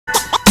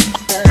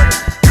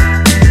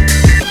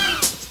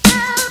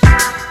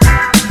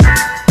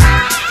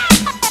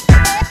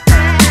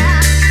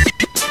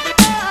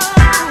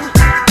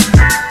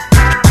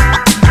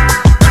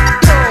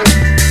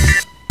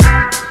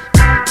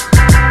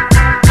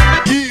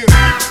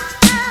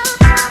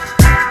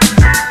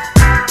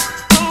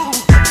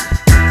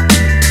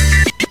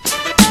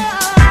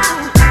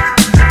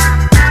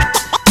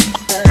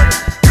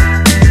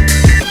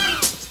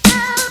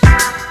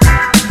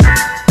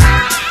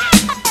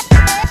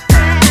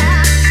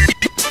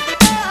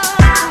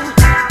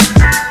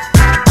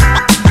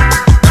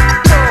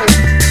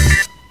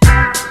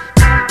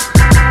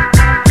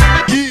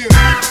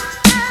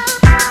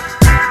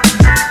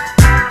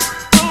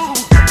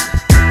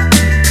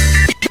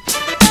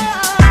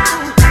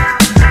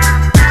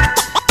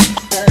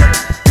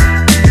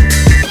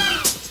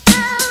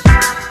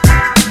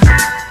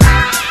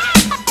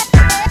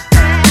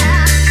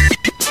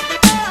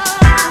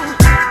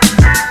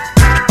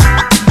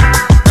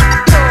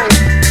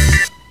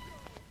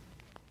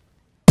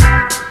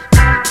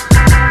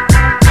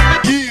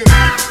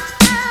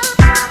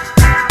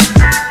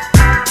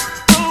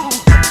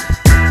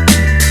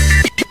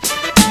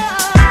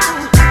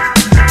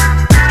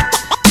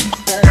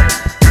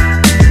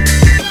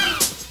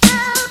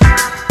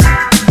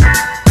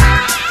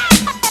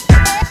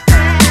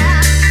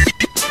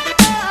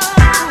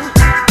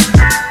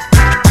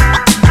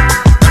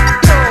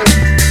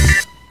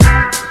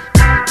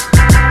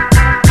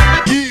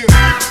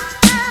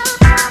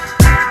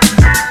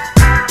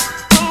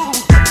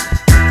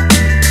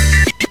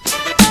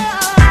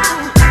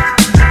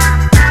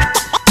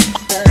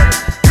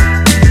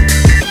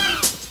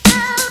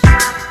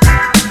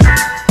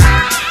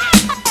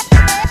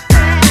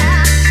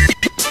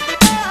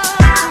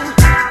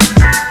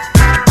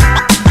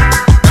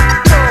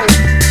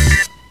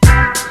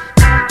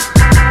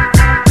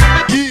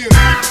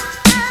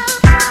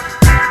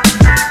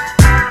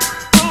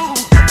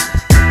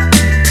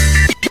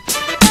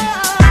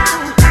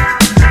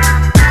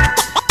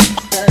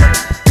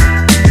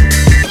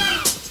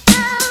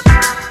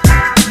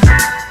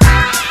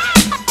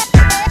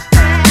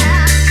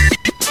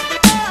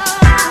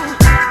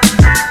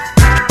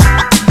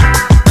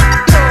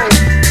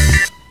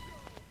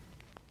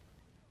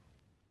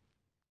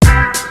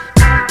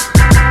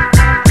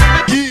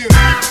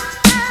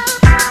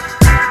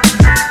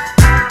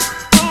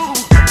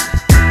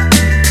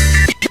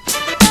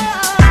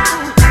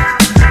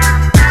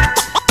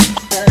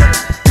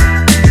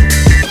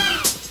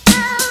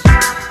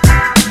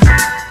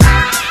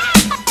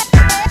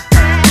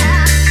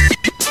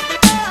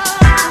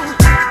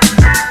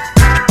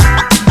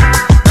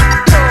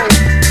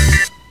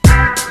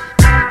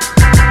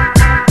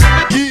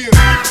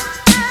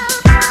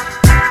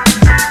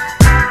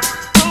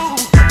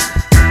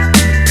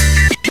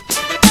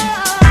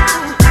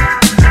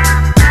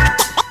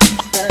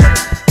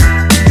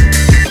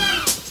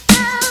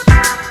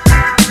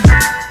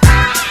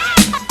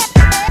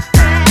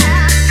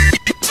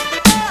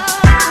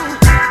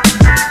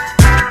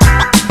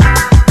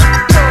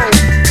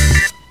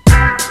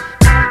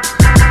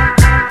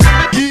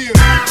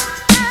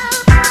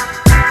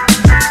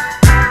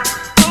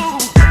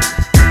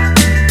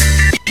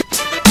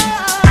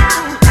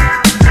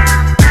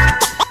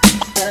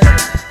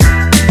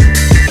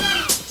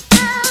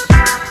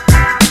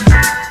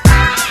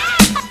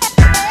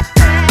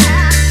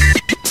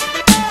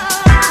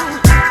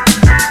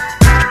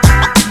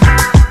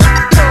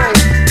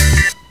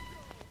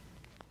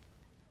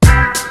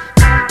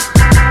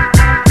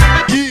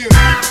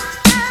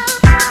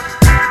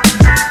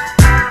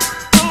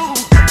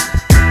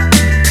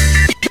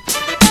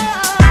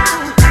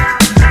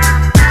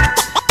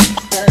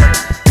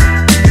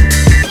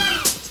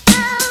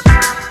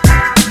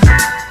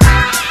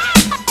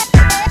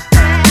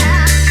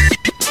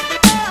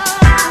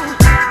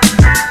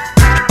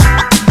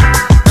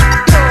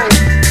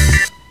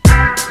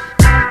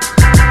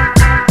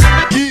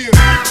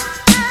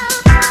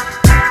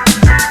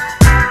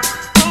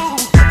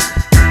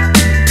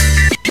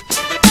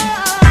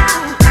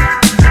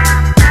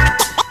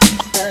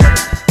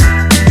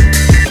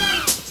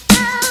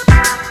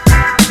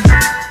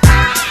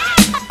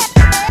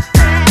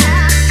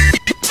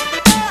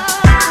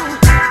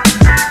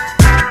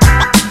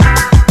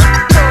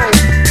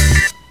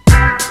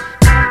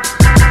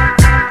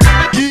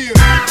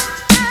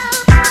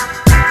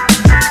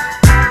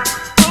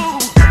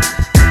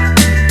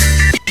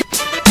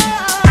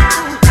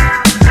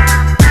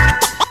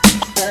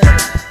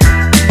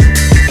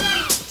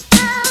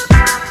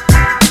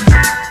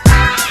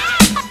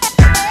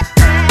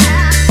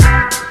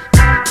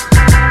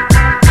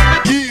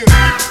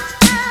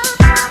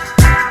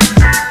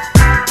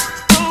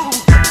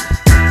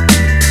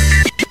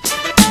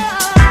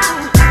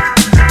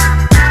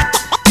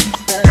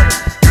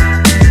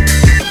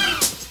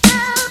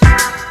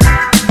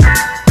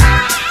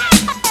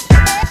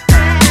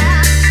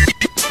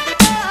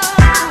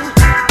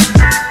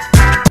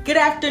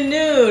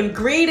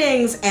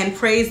Greetings and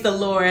praise the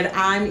Lord.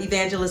 I'm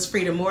Evangelist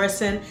Frida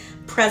Morrison,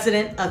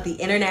 President of the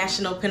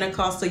International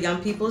Pentecostal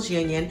Young People's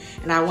Union,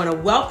 and I want to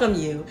welcome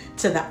you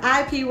to the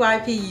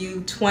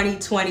IPYPU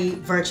 2020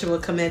 Virtual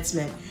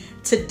Commencement.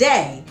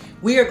 Today,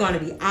 we are going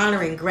to be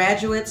honoring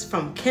graduates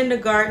from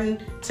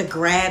kindergarten to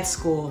grad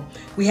school.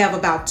 We have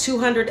about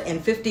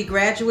 250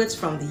 graduates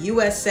from the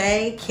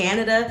USA,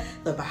 Canada,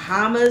 the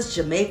Bahamas,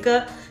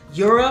 Jamaica,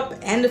 Europe,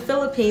 and the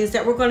Philippines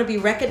that we're going to be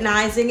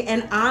recognizing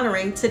and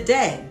honoring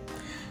today.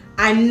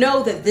 I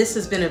know that this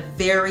has been a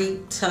very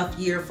tough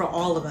year for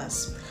all of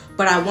us,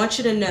 but I want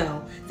you to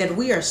know that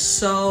we are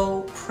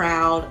so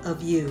proud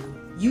of you.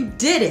 You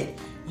did it.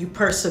 You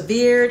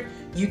persevered,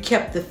 you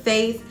kept the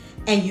faith,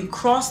 and you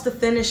crossed the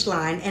finish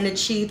line and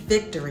achieved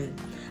victory.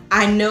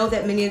 I know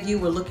that many of you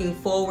were looking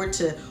forward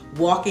to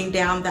walking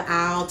down the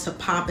aisle to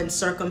pomp and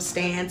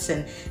circumstance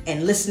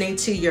and listening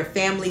to your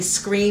family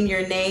scream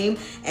your name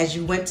as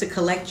you went to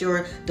collect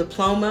your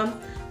diploma.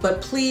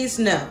 But please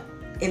know,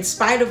 in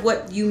spite of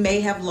what you may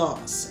have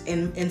lost,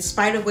 and in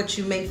spite of what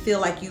you may feel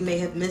like you may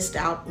have missed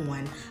out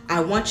on, I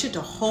want you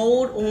to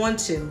hold on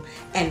to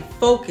and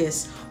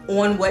focus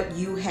on what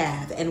you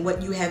have and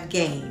what you have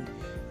gained.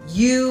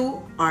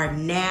 You are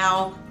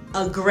now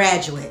a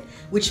graduate,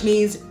 which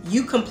means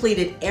you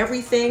completed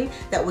everything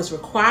that was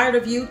required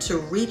of you to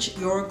reach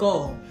your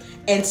goal.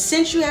 And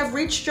since you have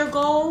reached your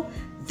goal,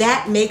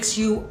 that makes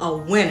you a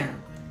winner.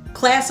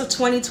 Class of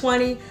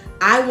 2020,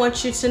 I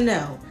want you to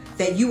know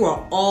that you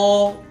are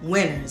all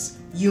winners.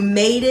 You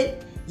made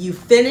it, you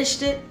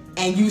finished it,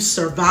 and you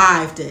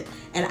survived it.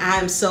 And I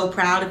am so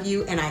proud of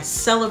you, and I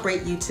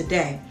celebrate you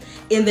today.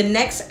 In the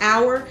next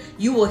hour,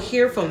 you will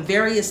hear from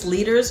various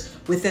leaders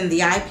within the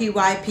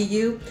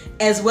IPYPU,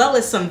 as well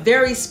as some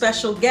very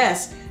special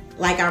guests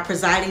like our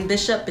presiding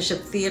bishop,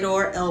 Bishop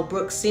Theodore L.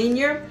 Brooks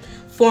Sr.,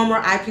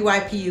 former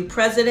IPYPU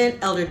President,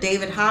 Elder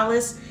David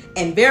Hollis,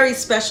 and very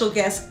special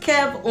guest,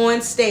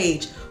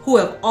 KevOnStage, who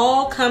have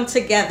all come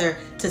together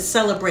to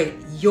celebrate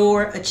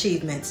your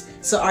achievements.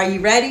 So are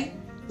you ready?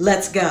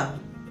 Let's go.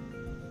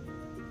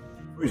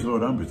 Praise the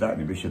Lord, I'm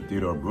presiding Bishop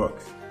Theodore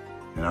Brooks,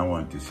 and I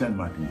want to send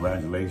my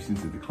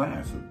congratulations to the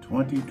class of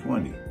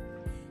 2020.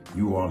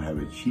 You all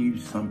have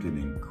achieved something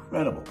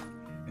incredible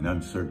in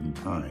uncertain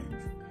times,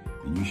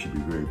 and you should be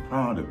very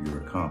proud of your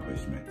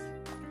accomplishments.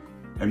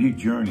 Have you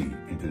journeyed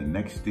into the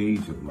next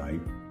stage of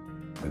life,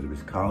 whether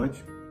it's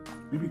college,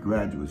 maybe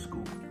graduate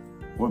school,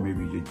 or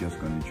maybe you're just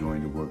going to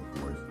join the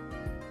workforce?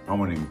 I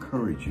want to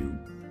encourage you,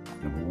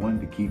 number one,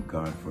 to keep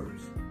God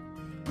first.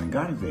 When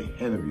God is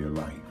ahead of your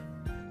life,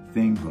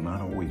 things will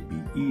not always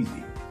be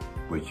easy,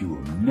 but you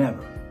will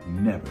never,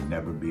 never,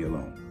 never be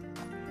alone.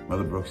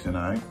 Mother Brooks and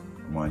I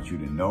want you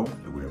to know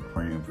that we are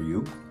praying for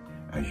you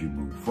as you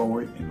move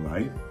forward in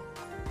life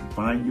and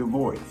find your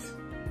voice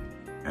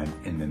and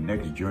in the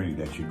next journey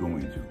that you're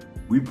going to.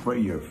 We pray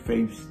your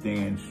faith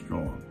stands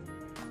strong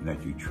and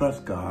that you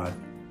trust God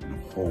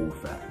and hold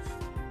fast.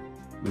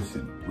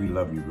 Listen, we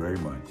love you very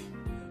much,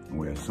 and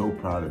we are so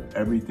proud of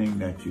everything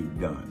that you've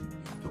done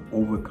to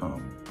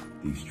overcome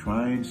these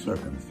trying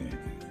circumstances.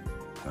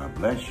 God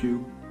bless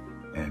you,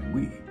 and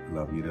we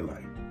love you to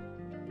life.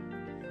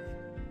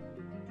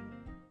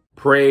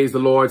 Praise the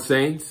Lord,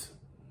 saints.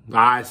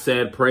 I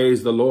said,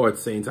 praise the Lord,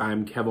 saints. I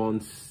am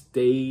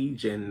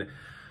KevOnStage, and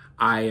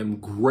I am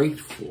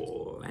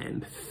grateful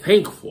and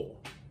thankful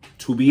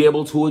to be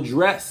able to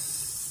address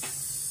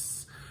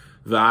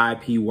the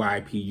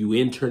IPYPU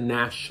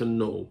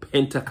International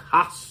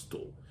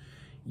Pentecostal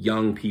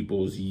Young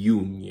People's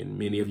Union.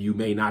 Many of you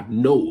may not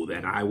know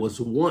that I was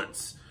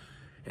once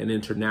an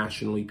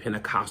internationally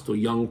Pentecostal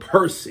young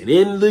person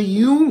in the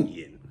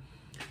Union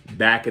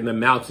back in the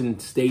Mountain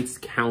States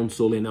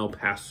Council in El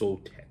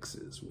Paso,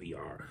 Texas. We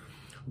are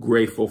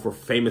grateful for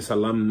famous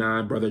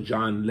alumni, Brother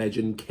John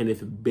Legend,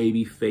 Kenneth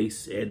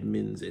Babyface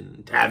Edmonds,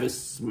 and Tavis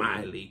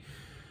Smiley,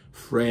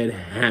 Fred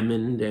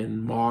Hammond,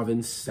 and Marvin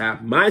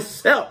Sapp,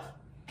 myself,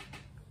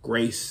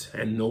 Grace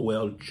and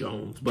Noel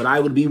Jones. But I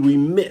would be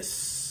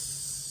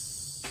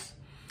remiss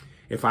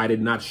if I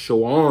did not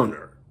show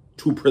honor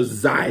to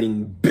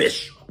presiding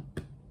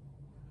bishop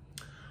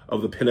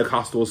of the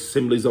Pentecostal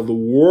Assemblies of the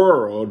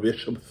World,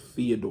 Bishop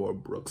Theodore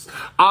Brooks.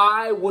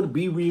 I would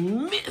be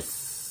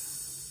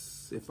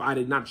remiss if I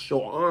did not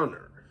show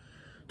honor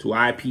to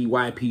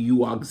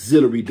IPYPU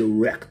Auxiliary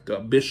Director,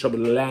 Bishop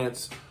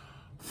Lance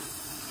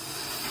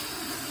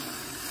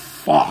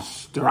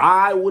Foster.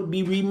 I would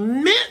be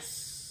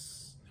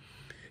remiss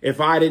if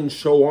I didn't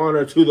show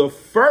honor to the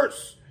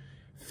first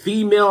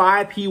female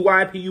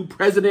IPYPU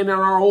president in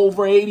our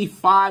over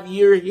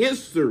 85-year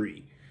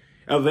history,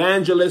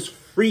 Evangelist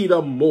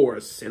Frida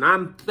Morrison.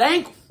 I'm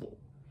thankful,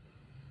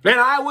 and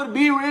I would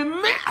be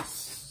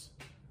remiss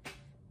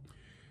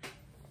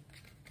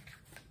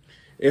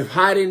if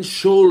I didn't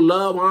show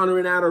love, honor,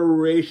 and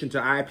adoration to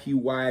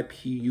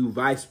IPYPU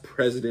Vice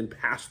President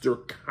Pastor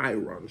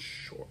Kyron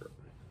Shorter.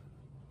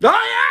 Oh,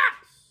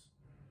 yes!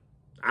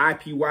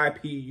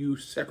 IPYPU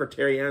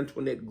Secretary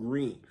Antoinette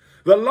Green,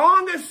 the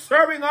longest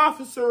serving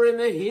officer in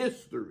the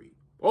history,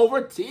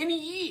 over 10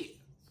 years.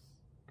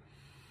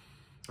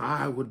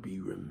 I would be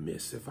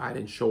remiss if I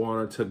didn't show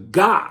honor to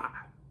God,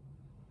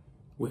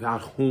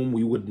 without whom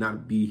we would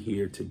not be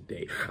here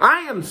today.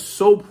 I am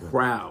so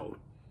proud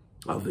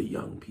of the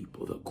young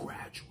people, the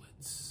graduates,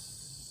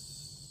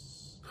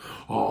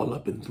 all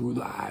up and through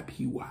the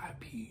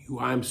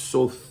IPYPU. I'm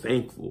so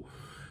thankful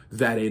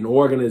that an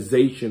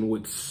organization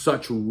with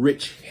such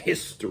rich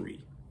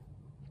history,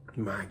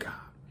 my God,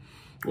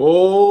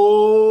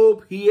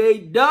 oh,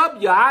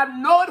 PAW, I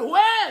know it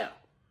well.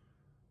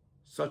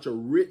 Such a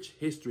rich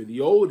history,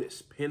 the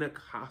oldest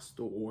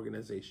Pentecostal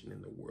organization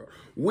in the world,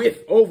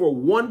 with over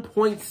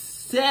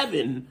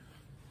 1.7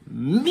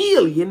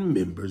 million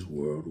members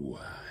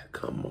worldwide.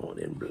 Come on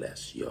and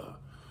bless y'all.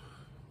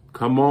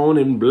 Come on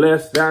and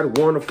bless that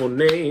wonderful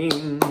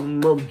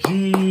name of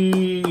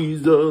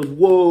Jesus.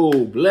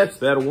 Whoa, bless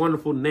that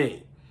wonderful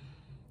name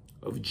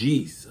of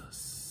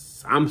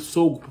Jesus. I'm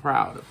so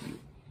proud of you.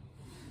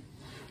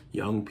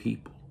 Young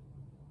people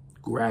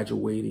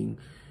graduating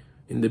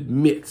in the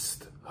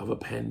midst of a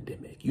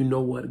pandemic. You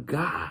know what?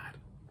 God,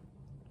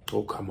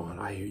 oh, come on,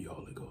 I hear you,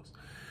 Holy Ghost.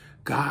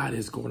 God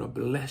is going to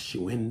bless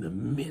you in the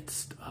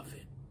midst of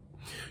it.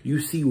 You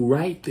see,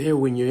 right there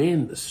when you're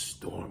in the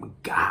storm,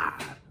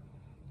 God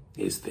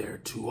is there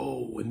too.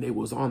 Oh, when they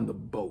was on the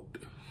boat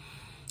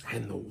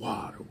and the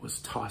water was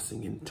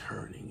tossing and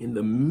turning in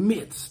the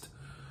midst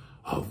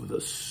of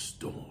the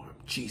storm,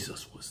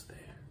 Jesus was there.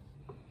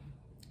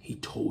 He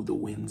told the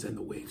winds and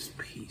the waves,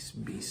 peace,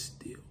 be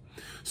still.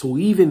 So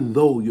even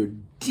though you're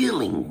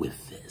dealing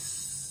with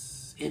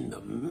this in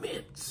the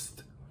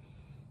midst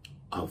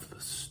of the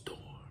storm,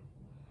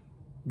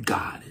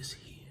 God is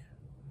here.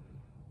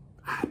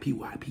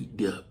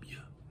 IPYPW,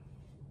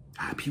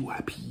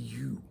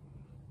 IPYPU,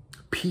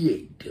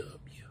 PAW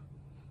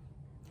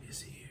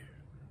is here.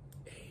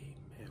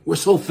 Amen. We're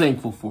so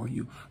thankful for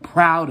you,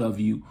 proud of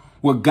you.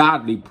 We're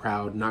godly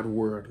proud, not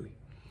worldly.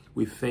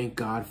 We thank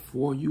God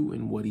for you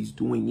and what he's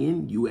doing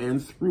in you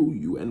and through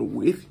you and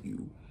with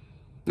you.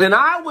 And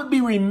I would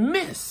be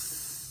remiss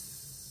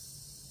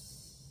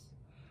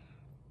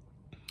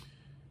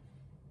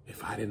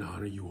if I didn't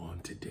honor you on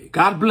today.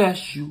 God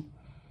bless you.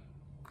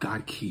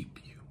 God keep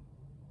you.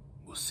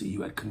 We'll see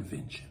you at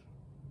convention.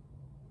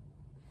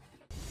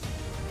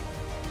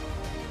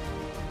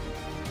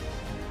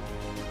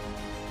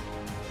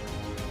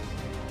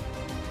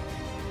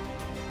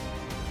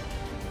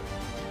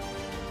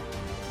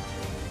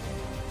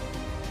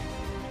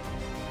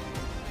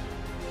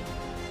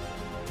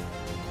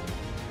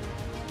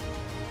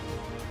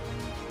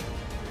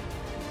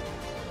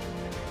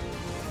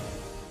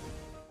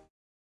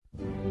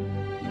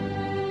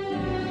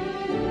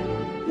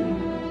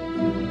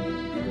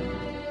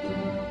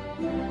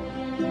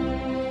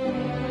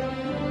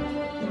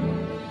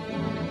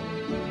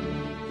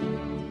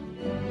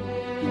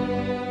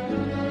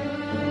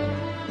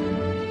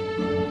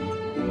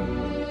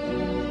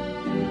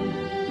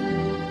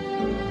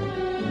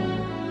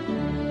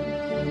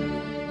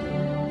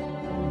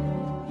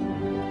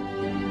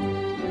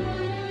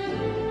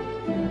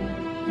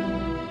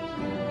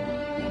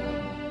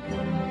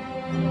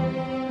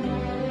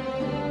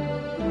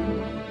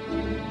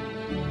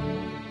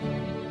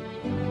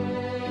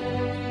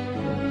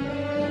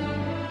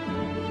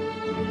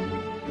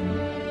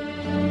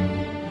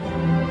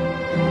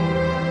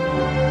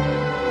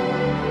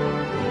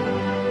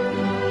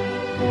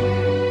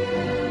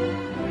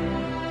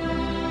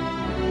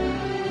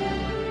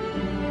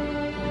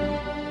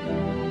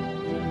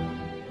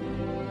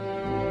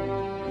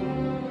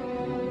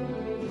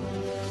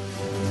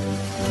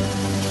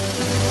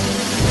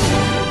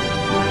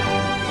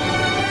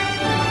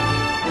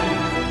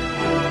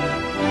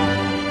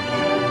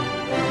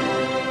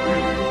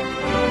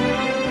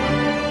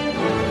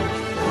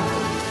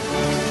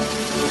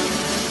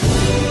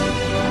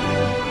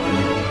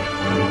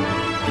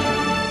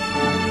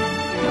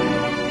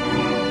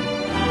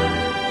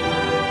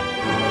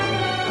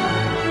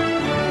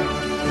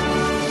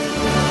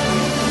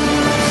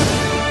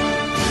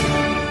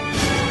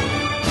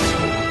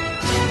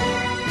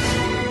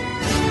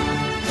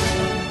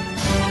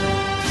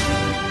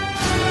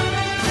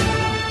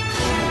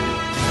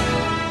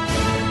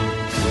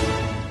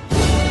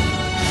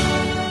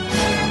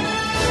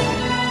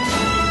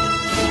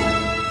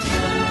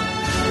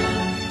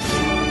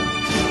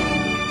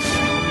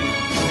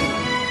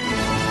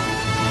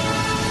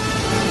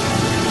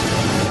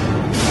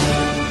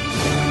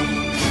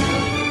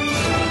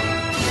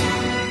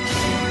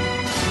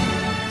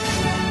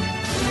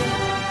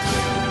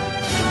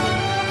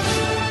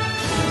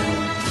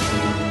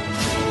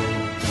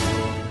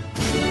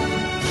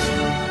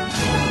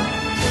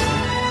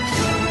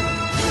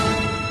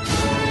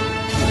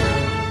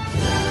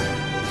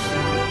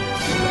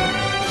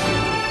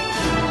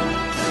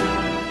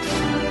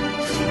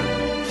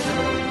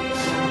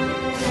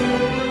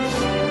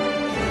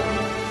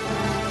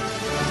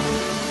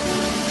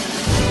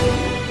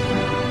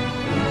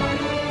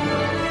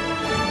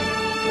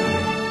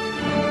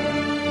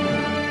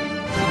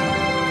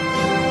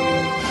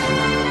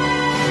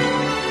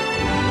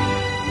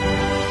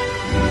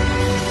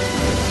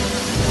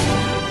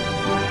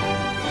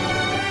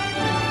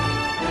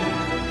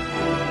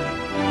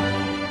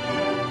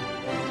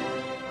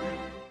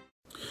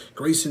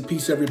 Grace and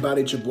peace,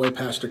 everybody. It's your boy,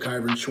 Pastor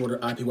Kyron Shorter,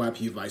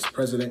 IPYPU Vice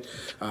President,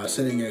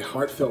 sending a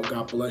heartfelt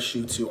God bless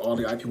you to all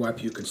the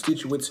IPYPU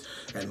constituents,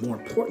 and more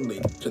importantly,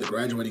 to the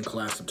graduating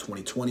class of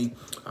 2020.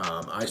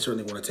 I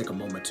certainly want to take a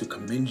moment to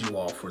commend you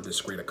all for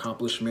this great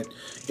accomplishment.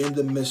 In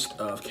the midst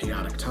of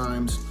chaotic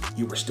times,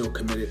 you were still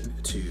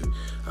committed to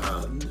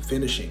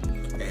finishing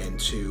and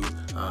to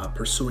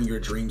pursuing your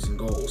dreams and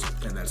goals,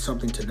 and that's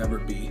something to never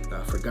be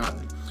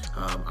forgotten.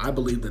 I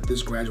believe that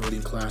this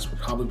graduating class will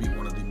probably be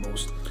one of the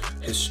most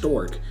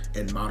historic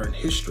in modern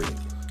history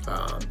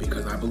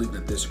because I believe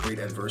that this great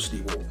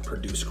adversity will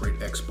produce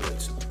great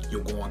exploits.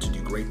 You'll go on to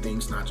do great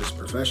things, not just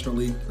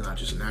professionally, not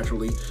just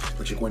naturally,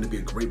 but you're going to be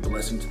a great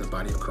blessing to the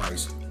body of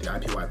Christ, the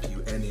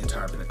IPYPU, and the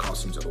entire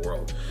Pentecostals of the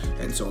world.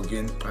 And so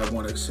again, I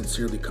want to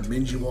sincerely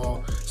commend you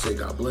all, say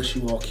God bless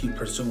you all, keep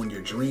pursuing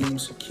your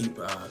dreams, keep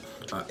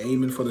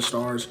aiming for the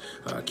stars,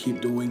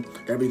 keep doing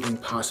everything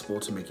possible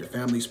to make your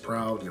families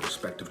proud, your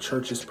respective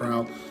churches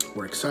proud.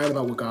 We're excited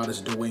about what God is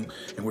doing,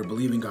 and we're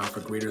believing God for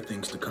greater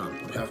things to come.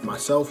 On behalf of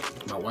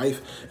myself, my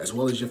wife, as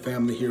well as your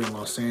family here in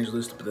Los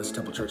Angeles, the Bethesda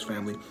Temple Church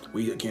family,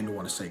 we again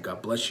want to say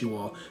God bless you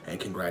all and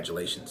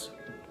congratulations.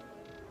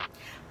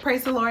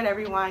 Praise the Lord,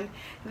 everyone.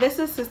 This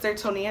is Sister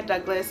Tonia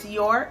Douglas,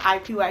 your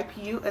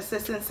IPYPU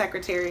Assistant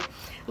Secretary.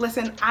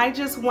 Listen, I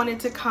just wanted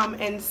to come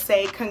and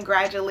say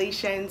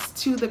congratulations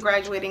to the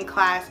graduating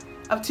class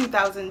of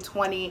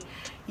 2020.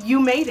 You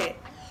made it.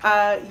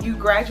 You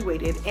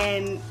graduated,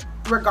 and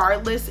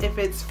regardless if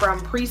it's from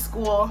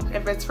preschool,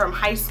 if it's from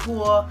high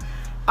school,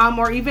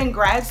 or even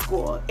grad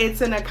school,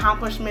 it's an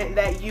accomplishment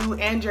that you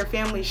and your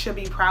family should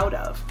be proud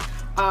of.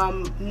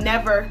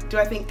 Never do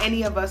I think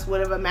any of us would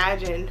have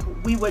imagined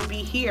we would be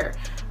here,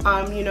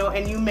 you know,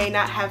 and you may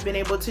not have been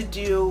able to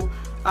do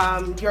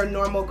your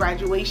normal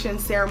graduation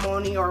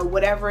ceremony or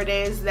whatever it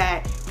is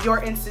that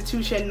your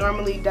institution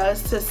normally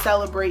does to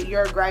celebrate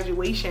your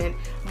graduation,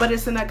 but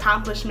it's an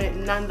accomplishment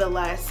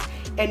nonetheless,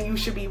 and you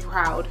should be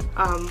proud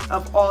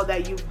of all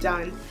that you've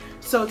done.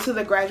 So to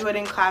the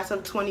graduating class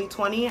of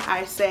 2020,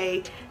 I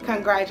say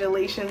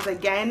congratulations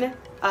again.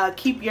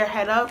 Keep your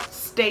head up,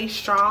 stay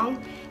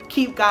strong,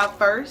 keep God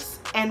first,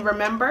 and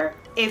remember,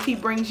 if He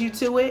brings you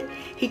to it,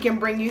 He can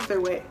bring you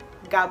through it.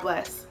 God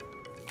bless.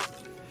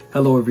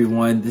 Hello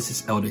everyone, this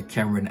is Elder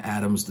Cameron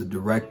Adams, the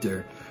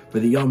Director for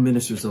the Young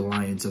Ministers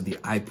Alliance of the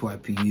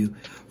IPYPU.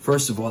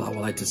 First of all, I would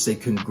like to say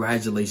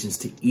congratulations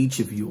to each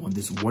of you on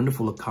this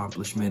wonderful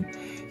accomplishment.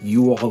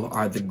 You all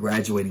are the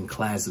graduating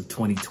class of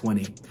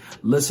 2020.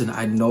 Listen,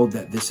 I know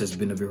that this has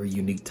been a very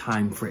unique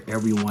time for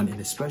everyone, and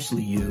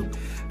especially you,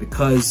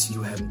 because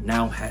you have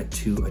now had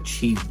to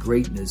achieve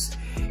greatness,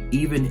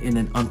 even in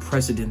an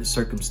unprecedented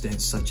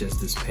circumstance such as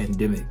this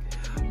pandemic.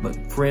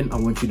 But friend, I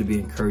want you to be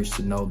encouraged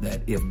to know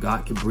that if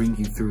God can bring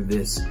you through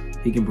this,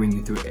 He can bring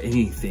you through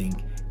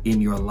anything in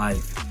your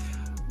life.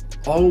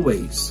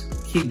 Always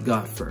keep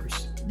God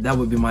first. That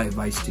would be my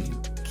advice to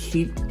you.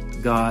 Keep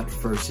God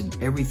first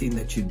in everything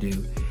that you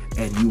do,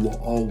 and you will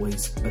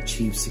always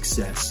achieve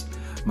success.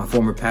 My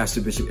former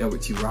pastor, Bishop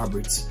Edward T.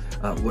 Roberts,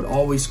 would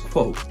always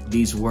quote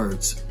these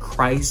words: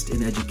 Christ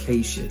and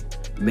education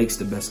makes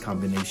the best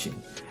combination.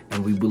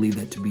 And we believe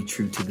that to be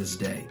true to this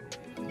day.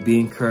 Be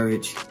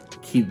encouraged,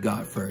 keep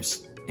God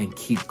first, and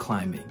keep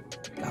climbing.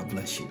 God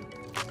bless you.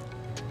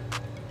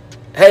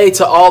 Hey,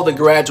 to all the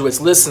graduates,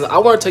 listen, I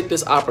want to take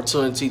this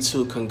opportunity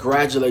to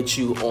congratulate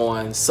you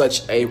on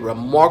such a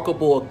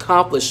remarkable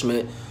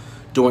accomplishment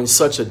during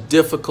such a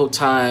difficult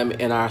time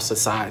in our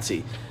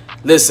society.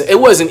 Listen, it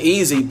wasn't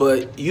easy,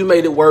 but you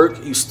made it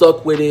work, you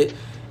stuck with it,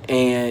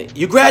 and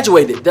you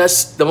graduated.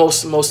 That's the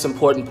most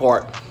important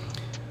part.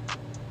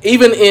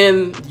 Even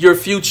in your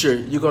future,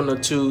 you're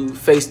going to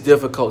face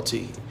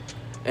difficulty,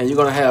 and you're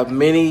going to have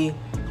many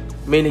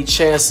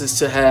chances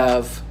to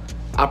have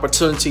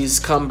opportunities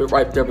come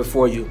right there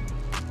before you.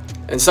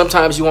 And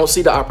sometimes you won't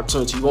see the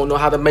opportunity. You won't know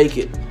how to make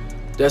it.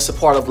 That's a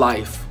part of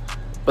life.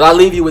 But I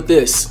leave you with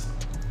this.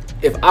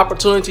 If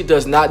opportunity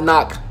does not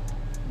knock,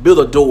 build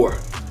a door.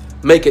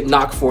 Make it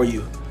knock for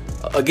you.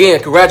 Again,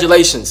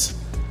 congratulations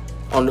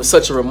on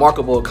such a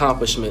remarkable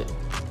accomplishment.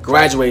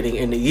 Graduating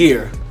in the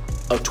year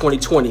of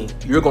 2020,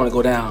 you're going to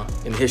go down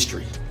in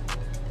history.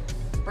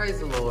 Praise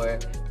the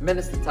Lord.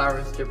 Minister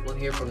Tyron Strickland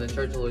here from the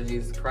Church of Lord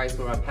Jesus Christ,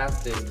 where my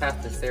pastor is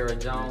Pastor Sarah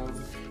Jones.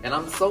 And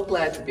I'm so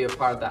glad to be a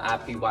part of the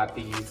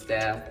IPYPU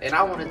staff. And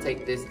I want to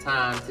take this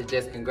time to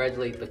just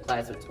congratulate the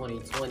class of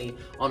 2020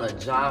 on a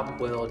job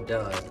well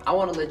done. I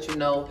want to let you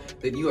know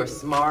that you are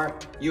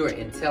smart, you are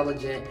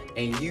intelligent,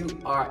 and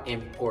you are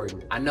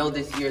important. I know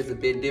this year is a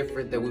bit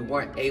different, that we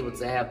weren't able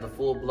to have the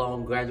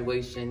full-blown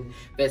graduation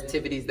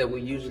festivities that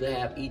we usually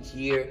have each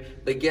year.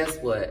 But guess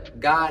what?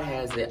 God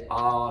has it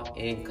all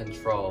in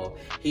control.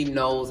 He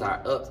knows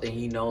our ups and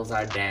He knows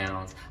our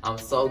downs. I'm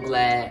so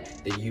glad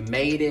that you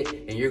made it,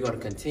 and you're going to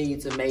continue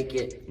to make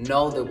it.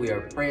 Know that we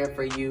are praying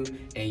for you,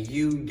 and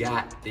you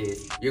got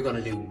this. You're going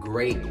to do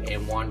great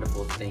and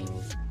wonderful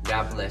things.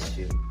 God bless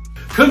you.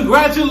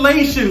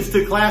 Congratulations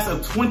to class of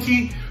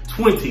 2020.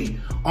 2020.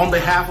 On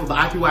behalf of the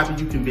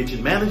IPYPU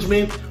Convention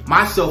Management,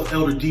 myself,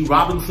 Elder D.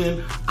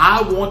 Robinson,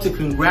 I want to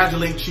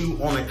congratulate you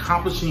on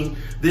accomplishing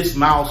this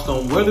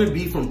milestone, whether it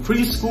be from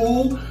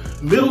preschool,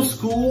 middle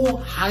school,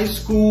 high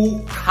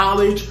school,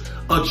 college,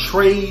 a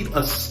trade,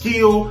 a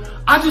skill.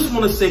 I just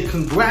want to say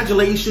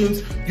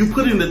congratulations. You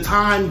put in the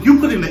time, you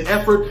put in the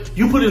effort,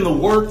 you put in the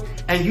work,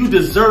 and you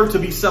deserve to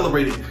be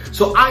celebrated.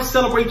 So I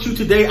celebrate you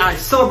today. I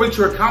celebrate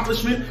your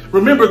accomplishment.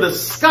 Remember, the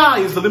sky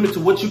is the limit to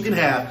what you can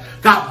have.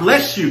 God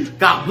bless you.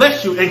 God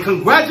bless you. And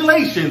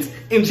congratulations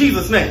in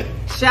Jesus' name.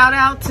 Shout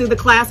out to the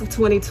class of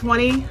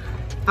 2020.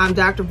 I'm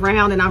Dr.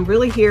 Brown, and I'm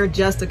really here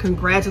just to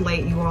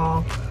congratulate you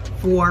all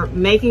for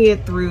making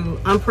it through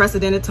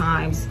unprecedented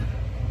times.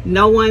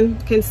 No one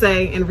can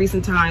say in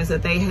recent times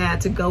that they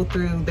had to go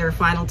through their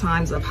final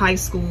times of high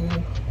school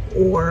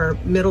or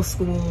middle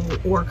school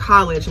or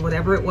college,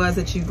 whatever it was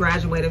that you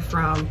graduated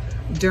from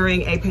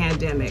during a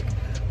pandemic.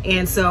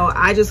 And so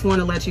I just want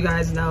to let you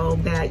guys know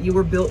that you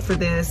were built for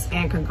this,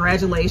 and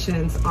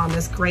congratulations on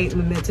this great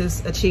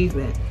momentous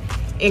achievement.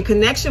 In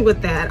connection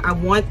with that, I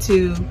want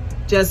to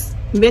just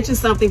mention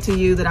something to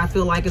you that I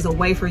feel like is a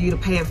way for you to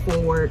pay it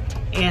forward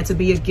and to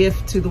be a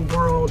gift to the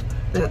world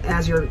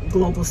as your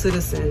global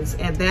citizens,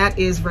 and that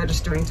is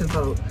registering to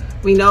vote.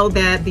 We know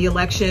that the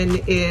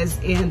election is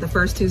in the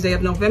first Tuesday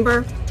of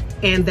November,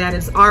 and that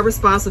it's our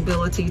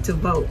responsibility to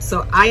vote.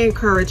 So I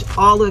encourage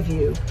all of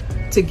you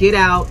to get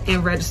out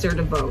and register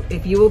to vote.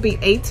 If you will be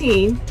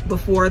 18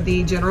 before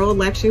the general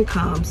election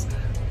comes,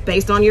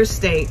 based on your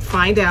state,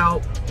 find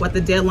out what the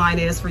deadline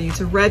is for you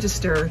to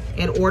register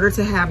in order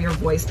to have your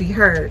voice be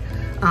heard.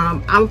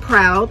 I'm a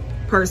proud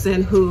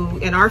person who,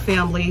 in our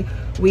family,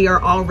 we are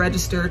all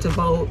registered to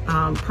vote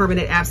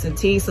permanent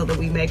absentee, so that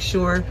we make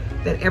sure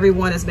that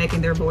everyone is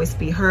making their voice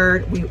be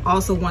heard. We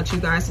also want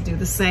you guys to do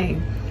the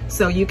same.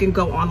 So you can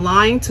go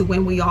online to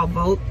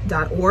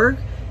whenweallvote.org,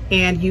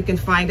 and you can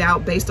find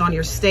out, based on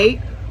your state,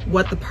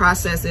 what the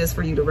process is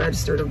for you to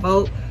register to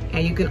vote.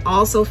 And you can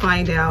also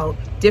find out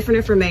different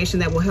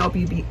information that will help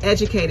you be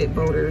educated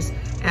voters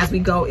as we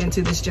go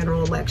into this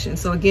general election.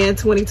 So again,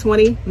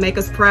 2020, make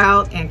us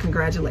proud, and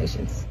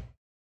congratulations.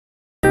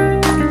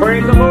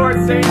 Praise the Lord,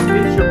 saints.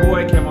 It's your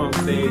boy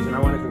KevOnStage, and I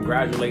want to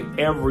congratulate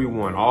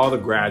everyone, all the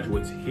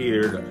graduates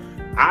here, to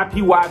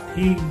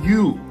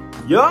IPYPU.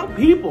 Young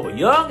people,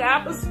 young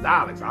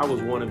apostolics. I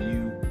was one of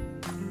you.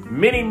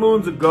 Many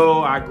moons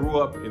ago, I grew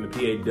up in the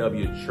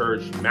PAW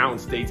Church, Mountain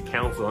States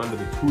Council, under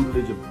the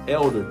tutelage of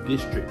Elder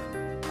District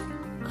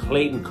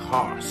Clayton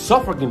Carr,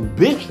 suffragan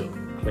Bishop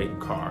Clayton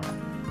Carr,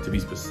 to be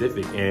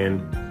specific.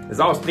 And as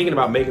I was thinking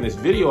about making this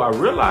video, I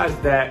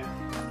realized that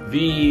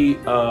the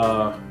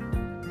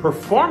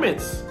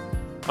performance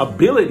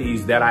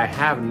abilities that I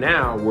have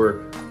now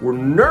were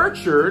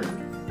nurtured,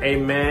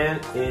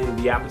 amen, in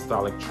the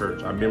apostolic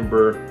church. I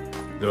remember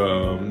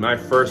my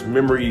first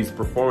memories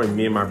performing,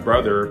 me and my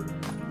brother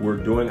were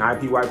doing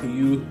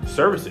IPYPU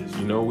services.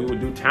 You know, we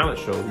would do talent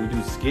shows, we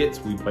do skits,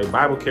 we play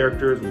Bible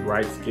characters, we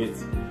write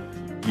skits.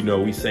 You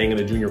know, we sang in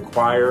the junior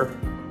choir,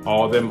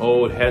 all them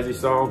old Hezzy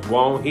songs.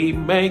 Won't he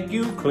make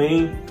you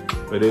clean?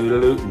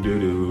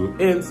 Ba-doo-doo-doo-doo-doo.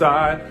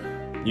 Inside.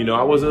 You know,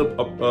 I was a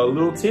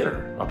little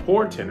tenor, a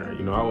poor tenor.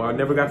 You know, I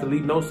never got to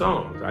lead no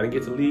songs. I didn't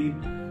get to lead,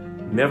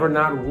 never,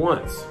 not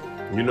once.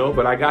 You know,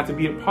 but I got to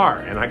be a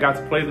part, and I got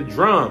to play the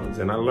drums,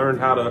 and I learned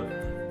how to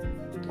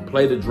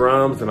play the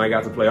drums, and I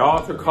got to play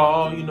altar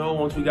call. You know,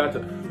 once we got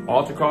to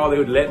altar call, they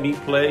would let me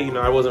play. You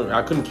know,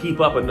 I couldn't keep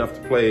up enough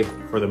to play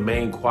for the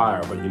main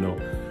choir, but you know,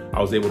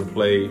 I was able to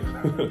play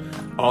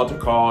altar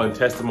call and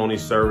testimony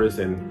service,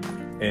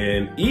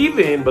 and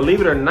even, believe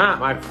it or not,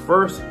 my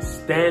first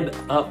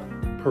stand-up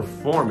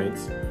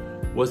performance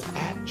was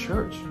at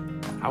church.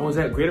 I was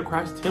at Greater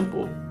Christ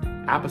Temple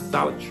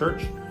Apostolic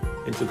Church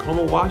in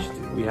Tacoma,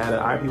 Washington. We had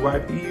an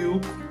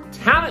IPYPU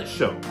talent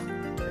show,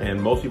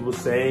 and most people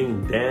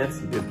sang,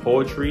 danced, did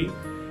poetry,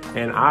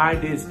 and I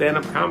did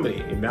stand-up comedy,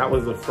 and that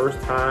was the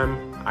first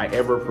time I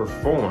ever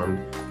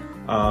performed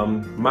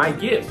my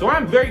gift. So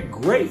I'm very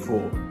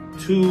grateful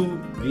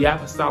to the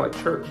Apostolic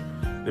Church,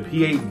 the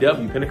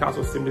PAW,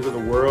 Pentecostal Assemblies of the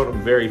World.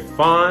 I'm very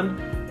fond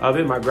of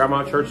it. My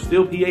grandma church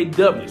still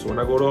PAW, so when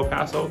I go to El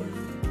Paso,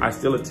 I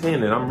still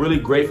attend, and I'm really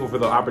grateful for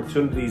the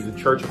opportunities the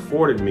church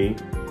afforded me,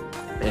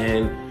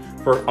 and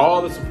for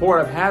all the support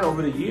I've had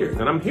over the years.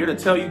 And I'm here to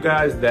tell you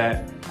guys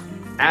that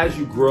as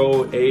you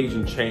grow, age,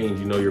 and change,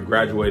 you know, you're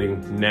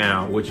graduating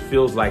now, which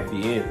feels like the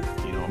end.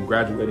 You know, I'm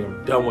graduating,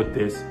 I'm done with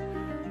this,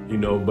 you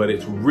know, but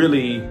it's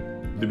really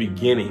the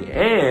beginning.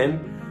 And,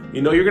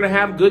 you know, you're gonna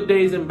have good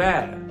days and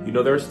bad. You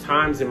know, there's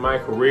times in my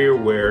career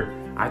where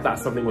I thought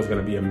something was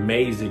gonna be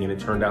amazing and it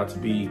turned out to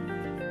be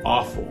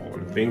awful.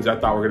 And things I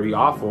thought were gonna be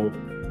awful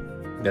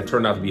that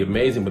turned out to be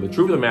amazing. But the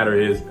truth of the matter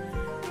is,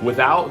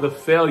 without the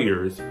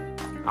failures,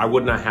 I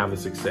would not have the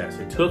success.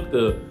 It took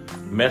the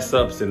mess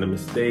ups and the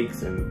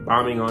mistakes and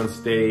bombing on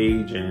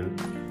stage and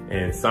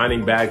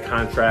signing bad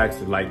contracts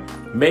and like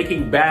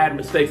making bad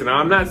mistakes. And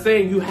I'm not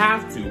saying you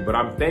have to, but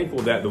I'm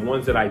thankful that the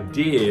ones that I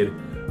did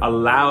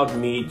allowed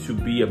me to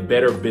be a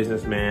better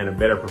businessman, a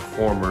better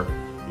performer,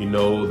 You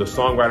know, the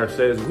songwriter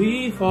says,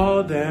 we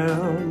fall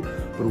down,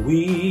 but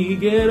we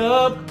get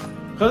up,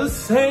 'cause a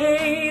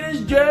saint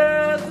is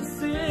just a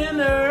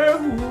sinner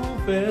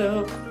who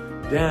fell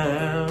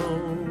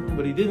down.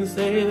 But he didn't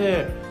stay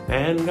there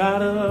and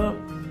got up.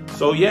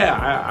 So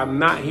yeah, I'm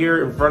not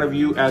here in front of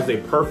you as a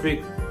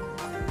perfect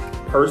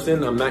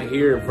person. I'm not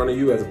here in front of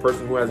you as a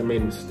person who hasn't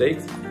made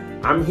mistakes.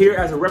 I'm here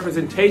as a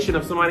representation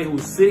of somebody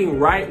who's sitting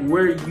right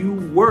where you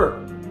were,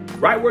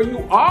 right where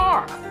you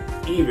are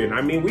even.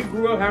 I mean, we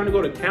grew up having to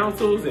go to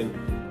councils and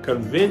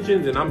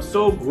conventions, and I'm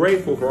so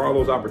grateful for all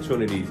those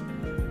opportunities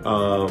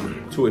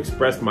to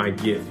express my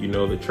gift. You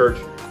know, the church,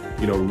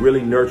 you know,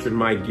 really nurtured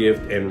my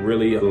gift and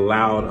really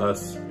allowed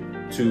us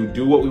to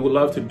do what we would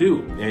love to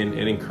do and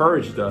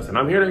encouraged us. And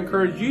I'm here to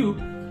encourage you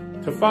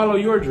to follow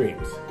your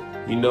dreams.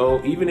 You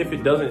know, even if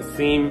it doesn't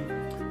seem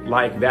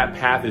like that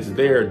path is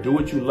there, do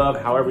what you love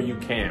however you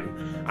can.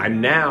 I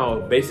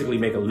now basically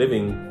make a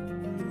living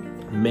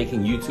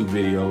making YouTube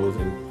videos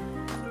and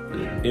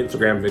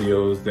Instagram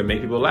videos that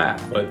make people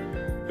laugh. But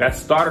that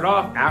started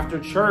off after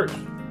church,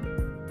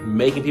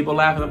 making people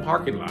laugh in the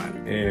parking lot.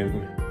 And,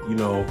 you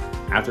know,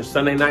 after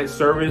Sunday night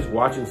service,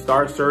 watching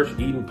Star Search,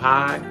 eating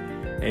pie,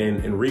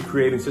 and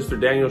recreating Sister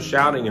Daniel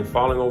shouting and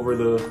falling over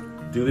the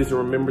 "Do this in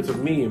remembrance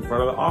of me" in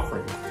front of the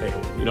offering table.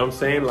 You know what I'm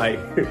saying? Like,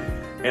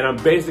 and I'm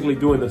basically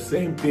doing the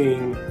same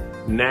thing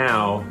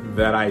now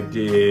that I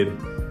did,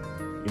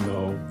 you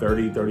know,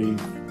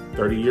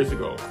 30 years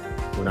ago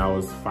when I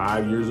was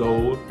 5 years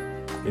old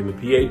in the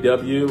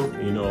PAW,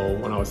 you know,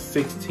 when I was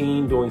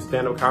 16 doing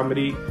stand-up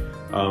comedy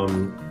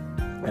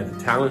at the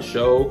talent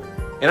show.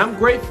 And I'm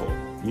grateful.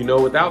 You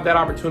know, without that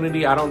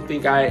opportunity, I don't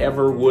think I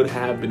ever would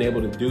have been able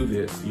to do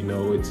this. You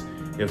know,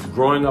 it's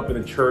growing up in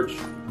the church,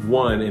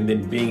 one, and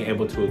then being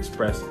able to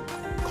express,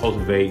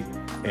 cultivate,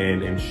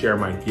 and share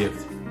my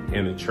gift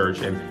in the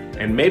church.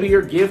 And maybe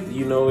your gift,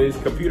 you know, is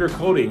computer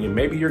coding, and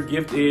maybe your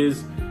gift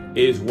is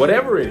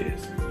whatever it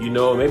is. You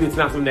know, maybe it's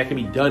not something that can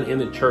be done in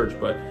the church,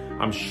 but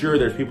I'm sure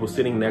there's people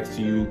sitting next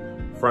to you,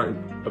 front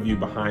of you,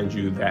 behind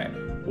you that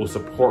will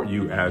support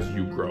you as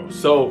you grow.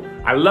 So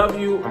I love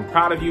you. I'm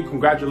proud of you.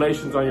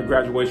 Congratulations on your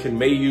graduation.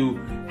 May you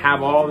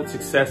have all the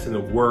success in the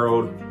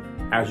world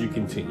as you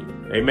continue.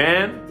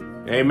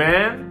 Amen.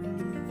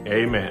 Amen.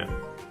 Amen.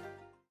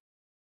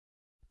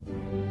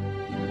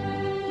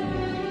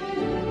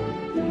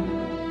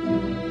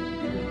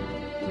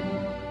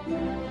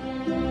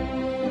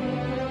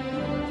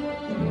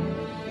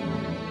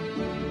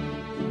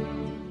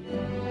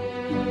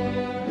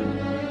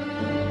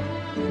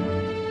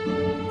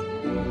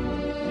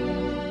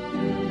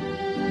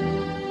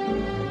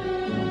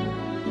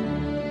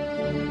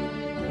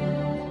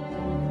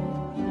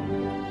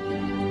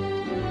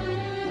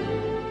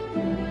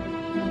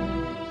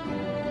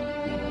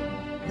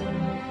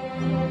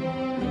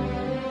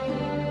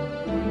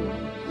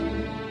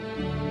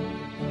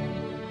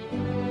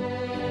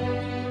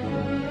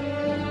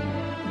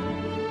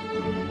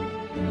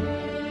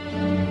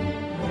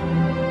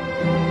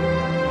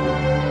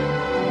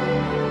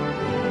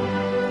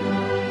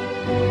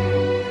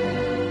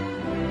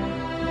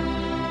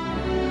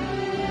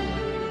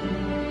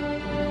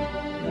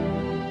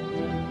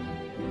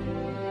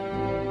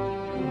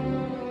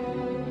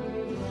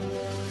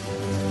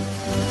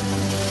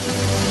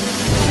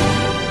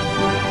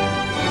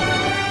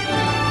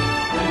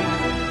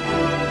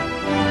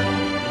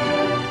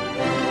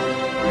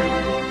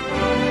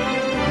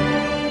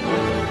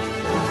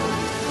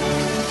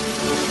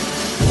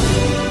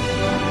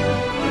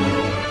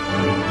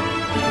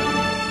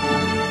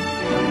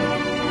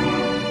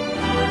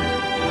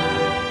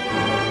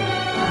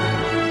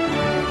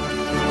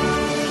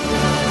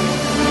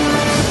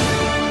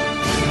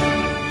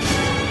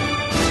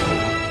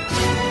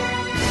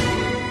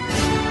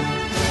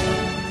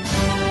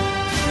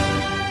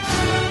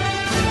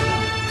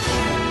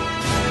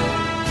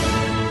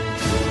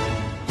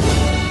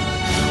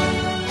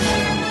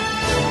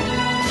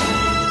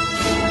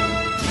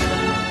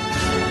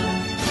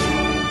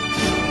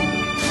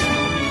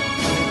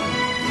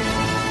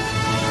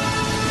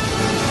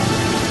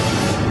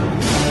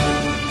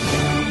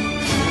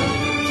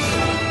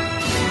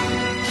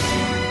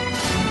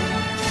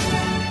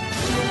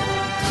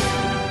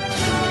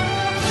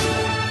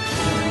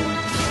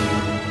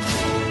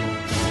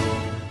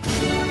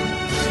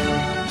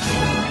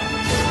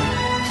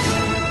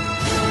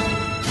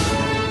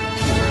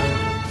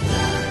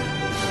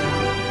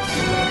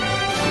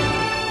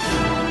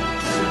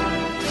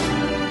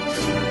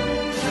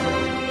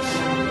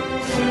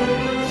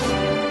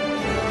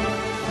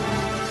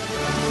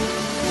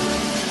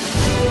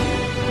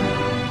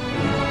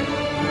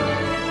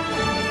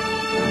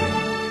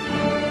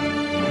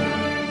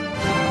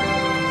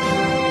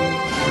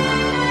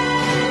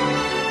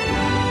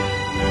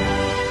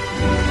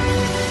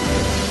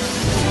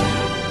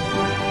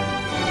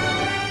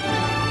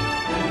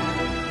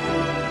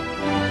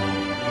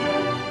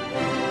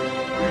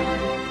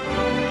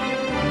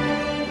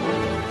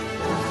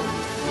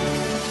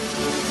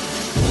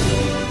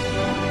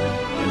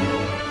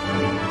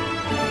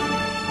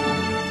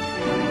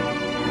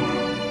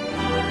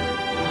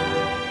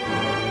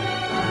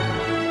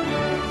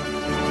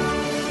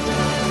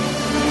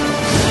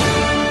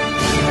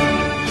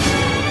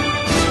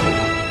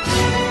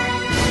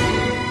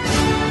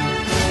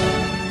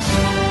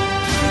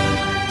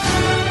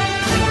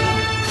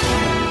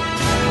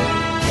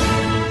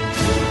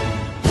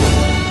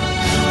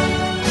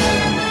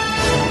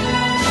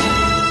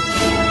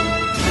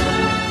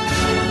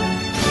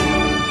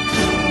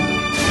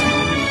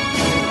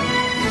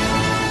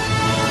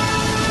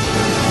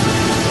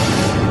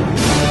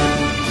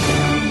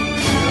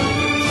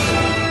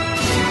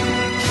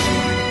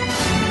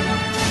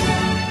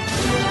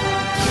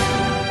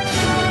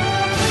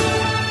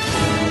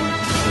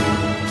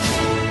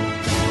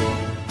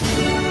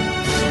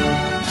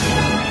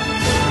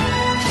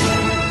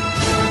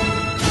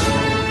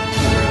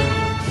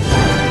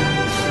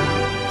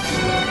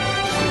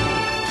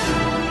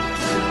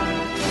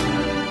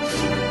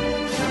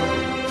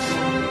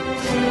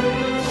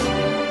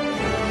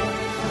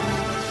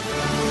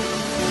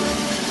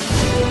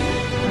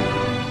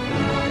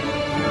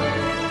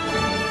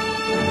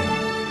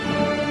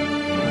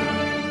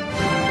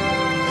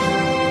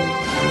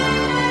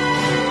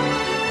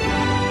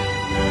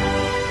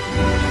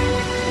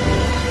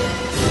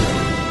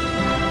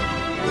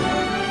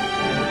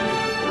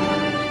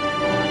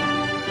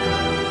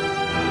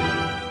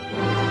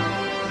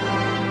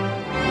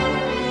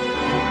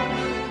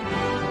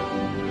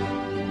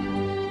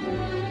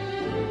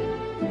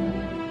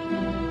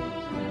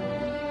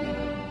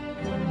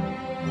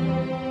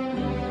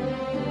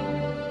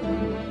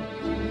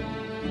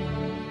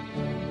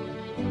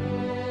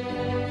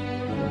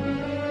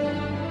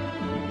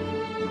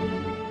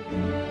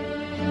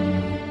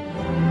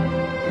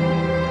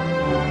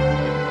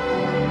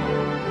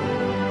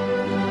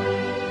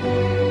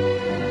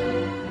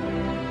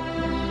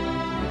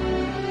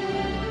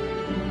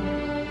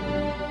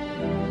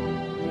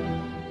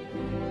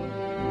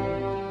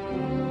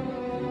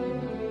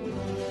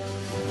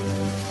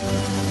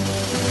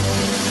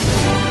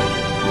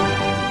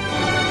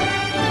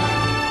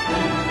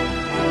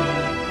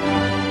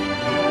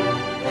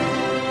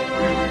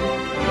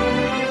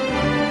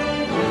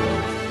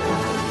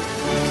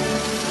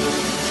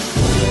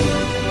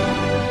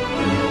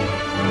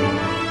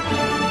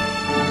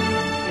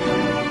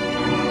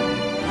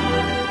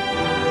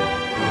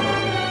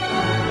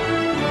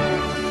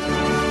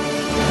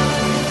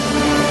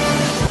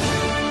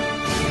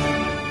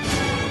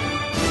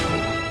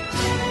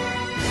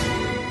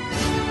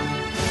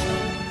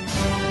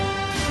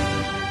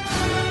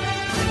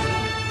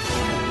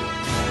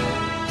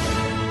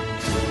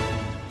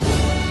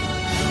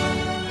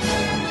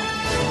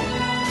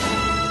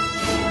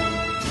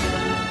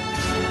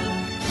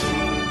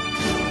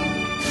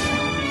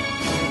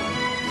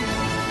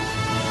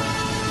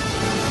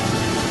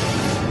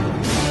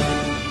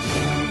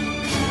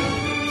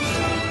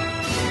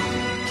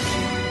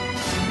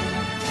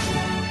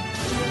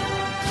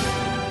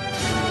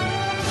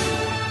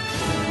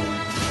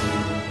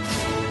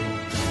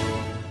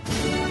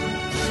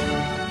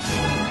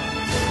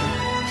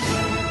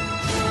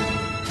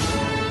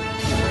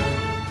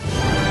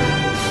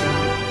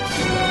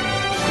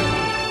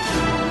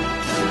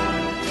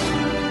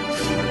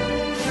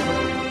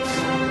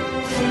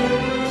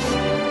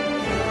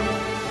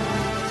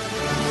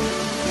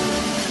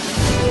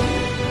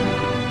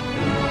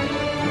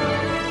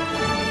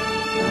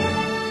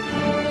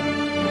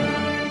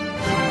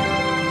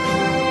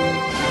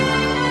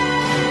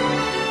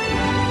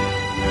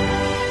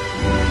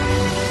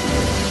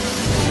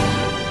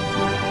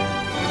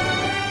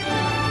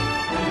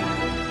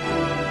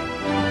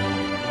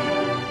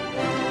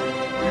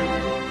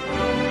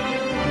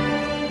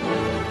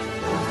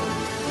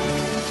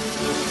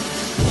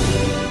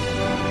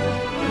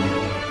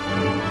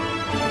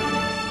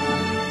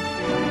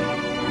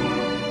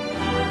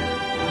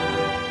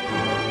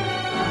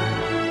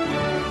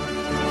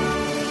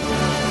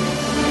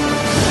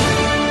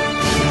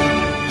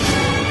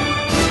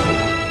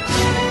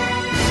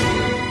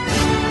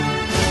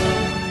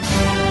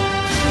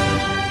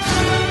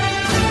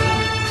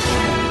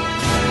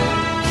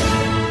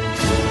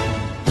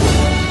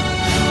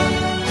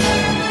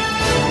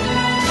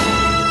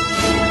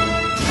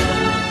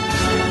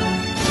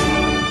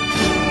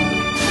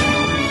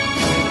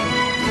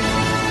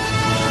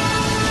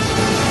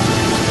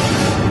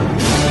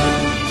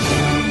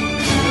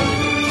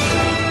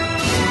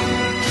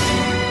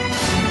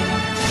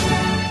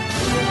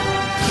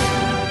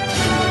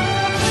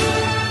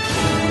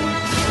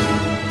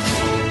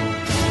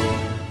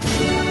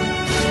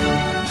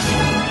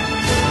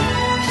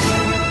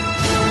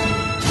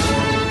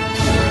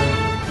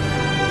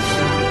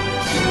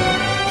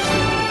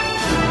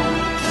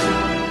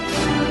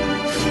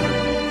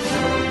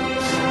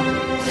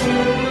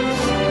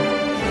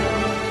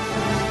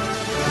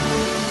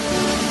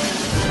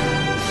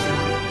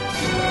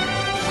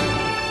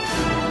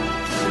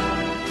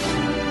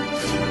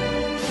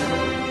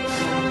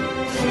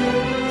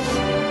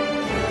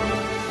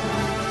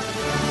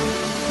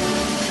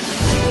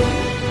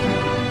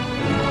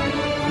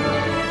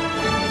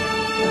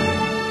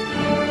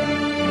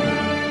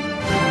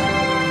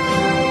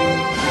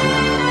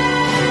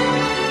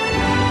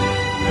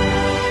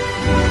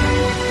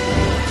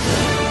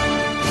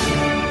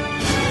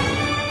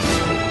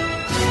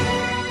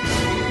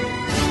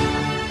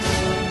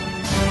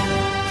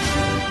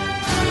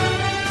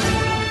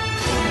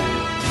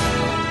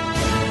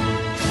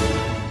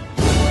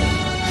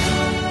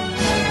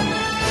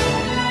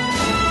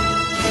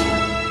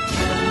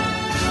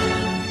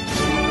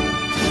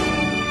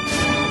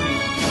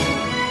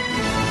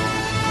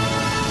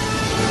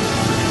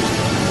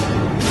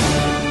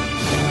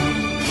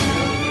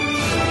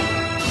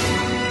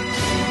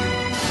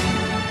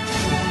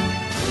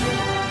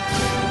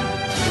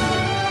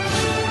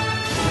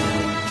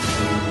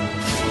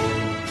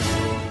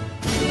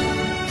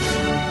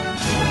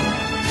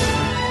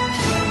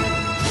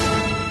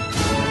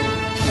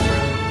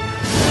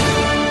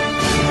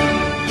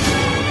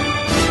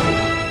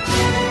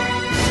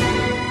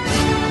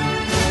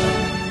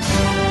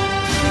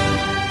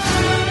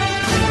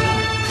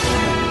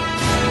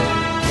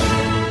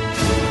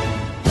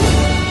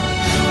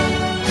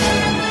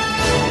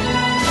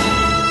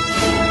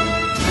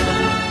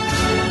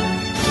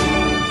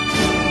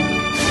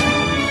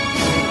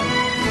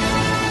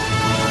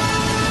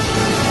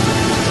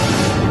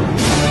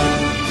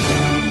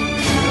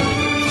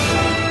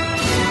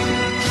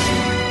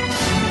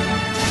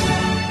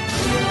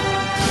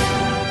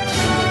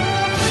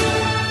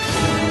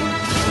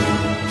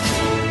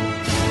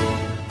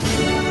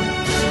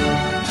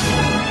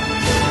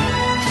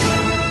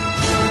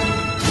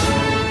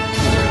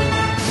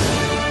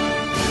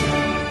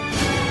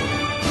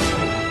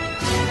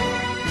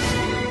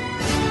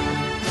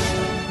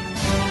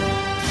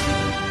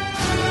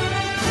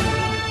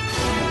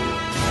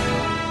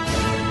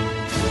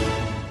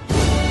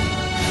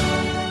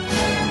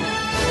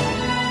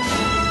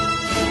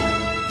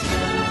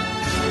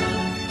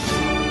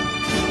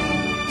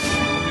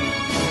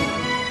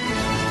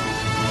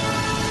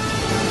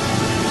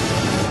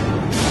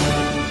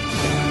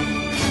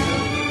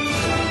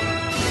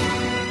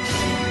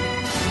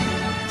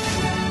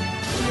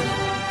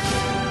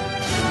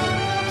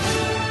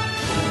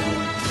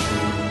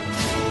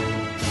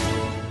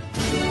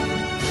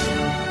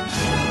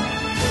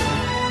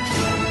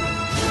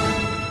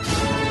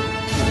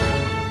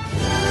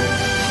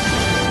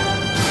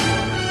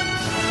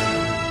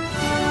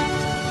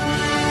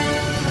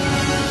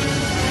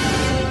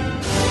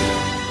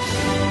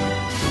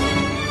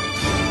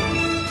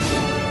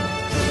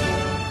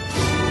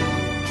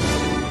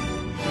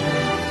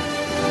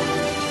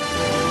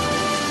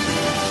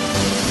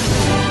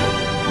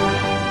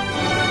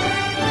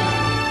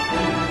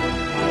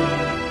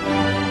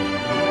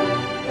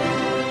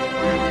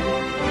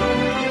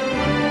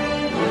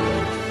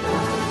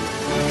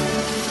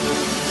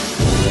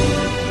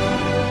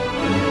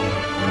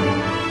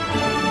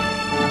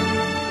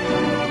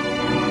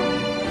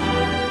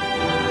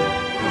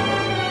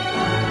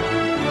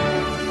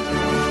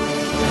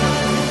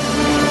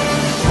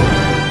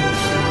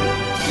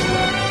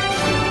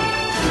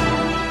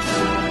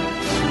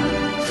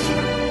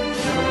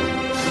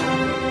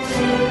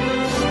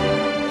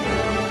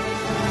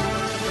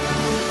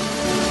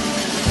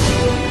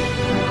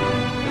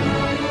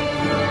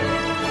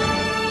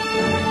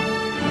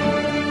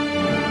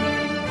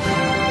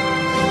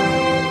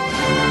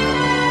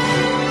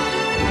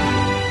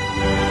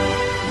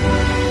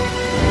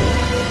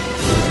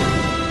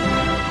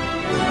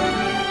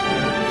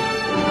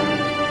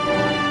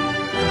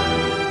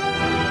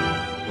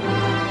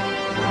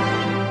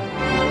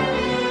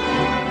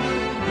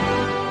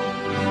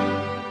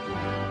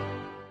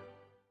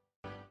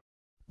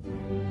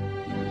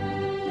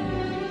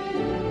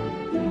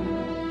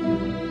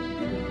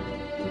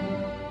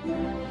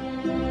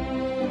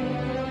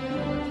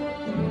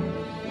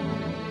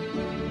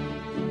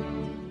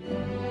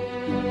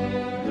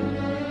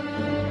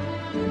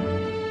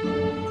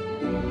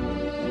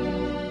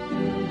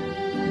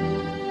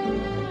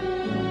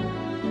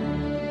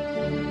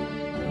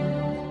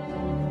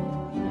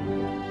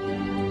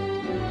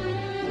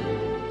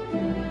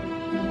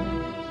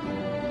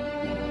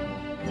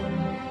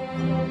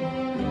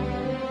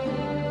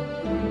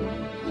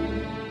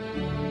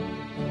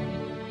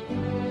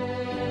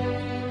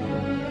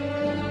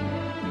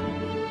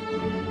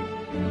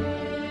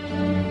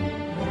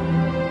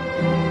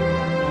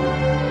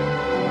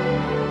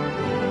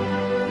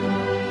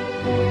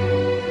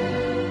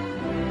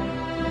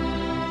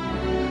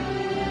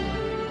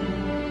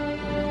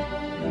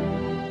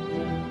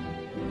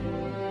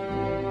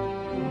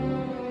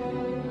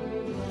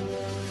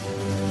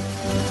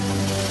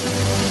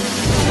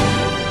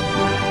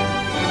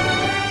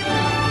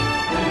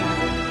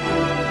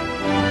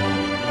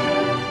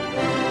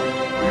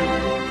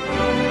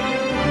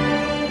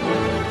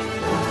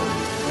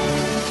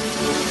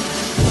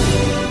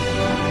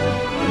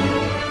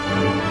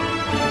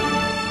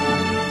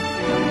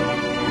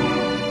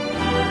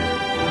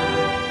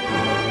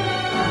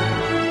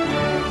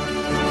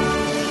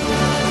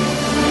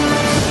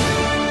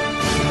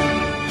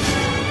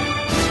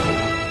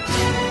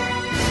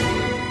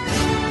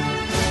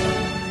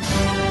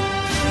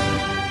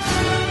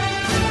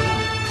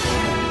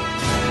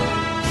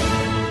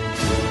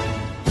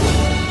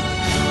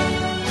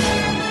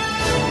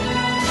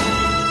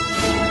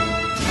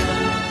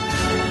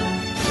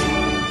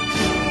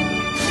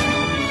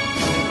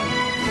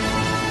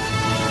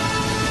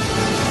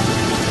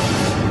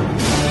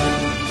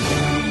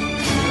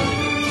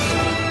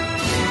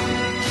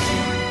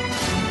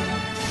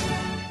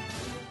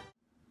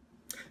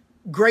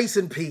 Grace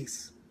and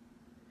peace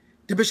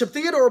to Bishop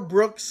Theodore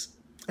Brooks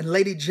and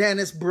Lady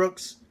Janice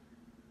Brooks,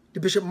 to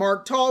Bishop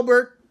Mark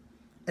Talbert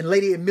and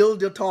Lady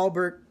Imelda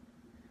Talbert,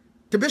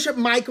 to Bishop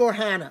Michael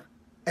Hanna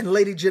and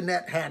Lady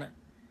Jeanette Hanna,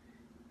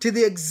 to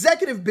the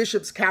Executive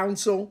Bishops'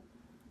 Council,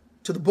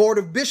 to the Board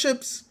of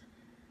Bishops,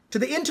 to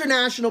the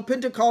International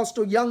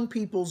Pentecostal Young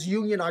People's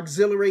Union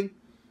Auxiliary,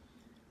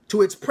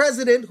 to its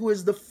president, who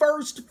is the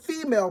first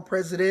female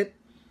president,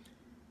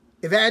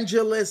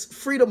 Evangelist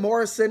Frida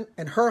Morrison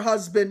and her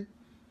husband,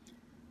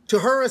 to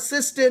her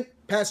assistant,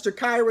 Pastor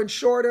Kyron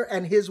Shorter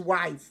and his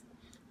wife,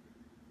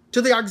 to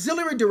the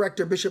auxiliary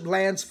director, Bishop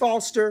Lance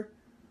Foster,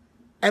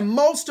 and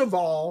most of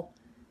all,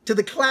 to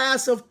the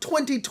class of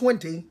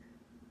 2020,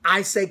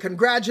 I say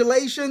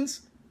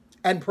congratulations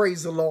and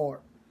praise the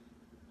Lord.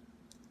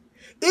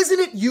 Isn't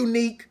it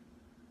unique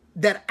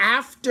that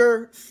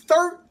after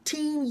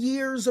 13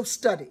 years of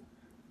study,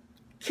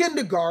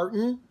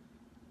 kindergarten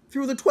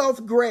through the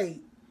 12th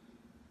grade,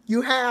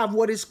 you have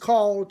what is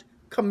called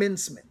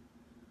commencement?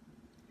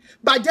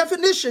 By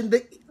definition,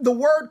 the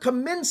word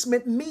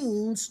commencement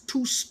means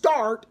to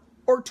start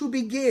or to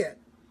begin,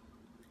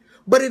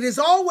 but it is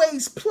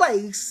always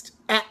placed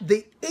at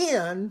the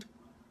end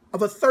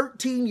of a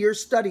 13-year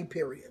study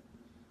period.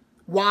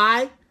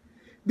 Why?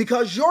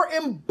 Because you're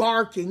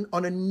embarking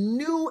on a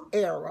new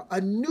era,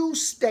 a new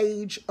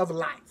stage of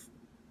life.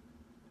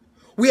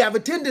 We have a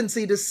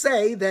tendency to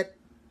say that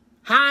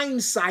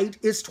hindsight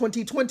is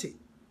 2020.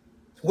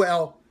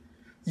 Well,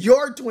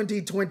 your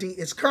 2020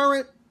 is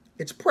current,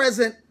 it's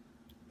present,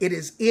 it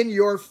is in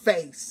your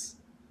face.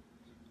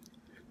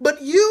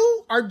 But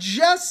you are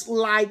just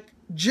like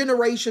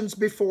generations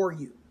before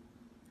you,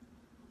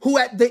 who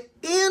at the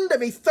end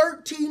of a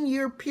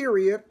 13-year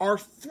period are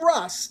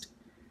thrust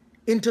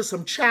into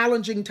some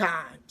challenging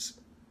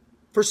times.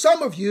 For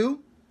some of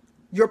you,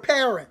 your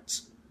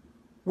parents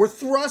were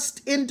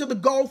thrust into the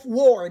Gulf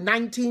War in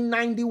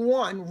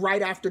 1991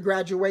 right after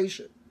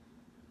graduation.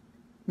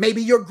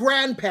 Maybe your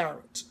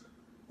grandparents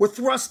were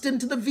thrust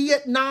into the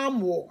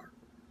Vietnam War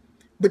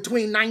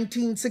between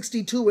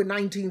 1962 and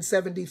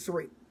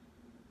 1973.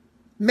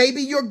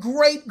 Maybe your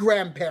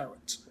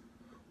great-grandparents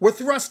were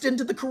thrust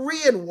into the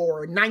Korean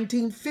War in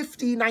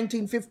 1950,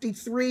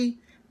 1953,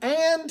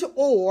 and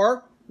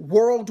or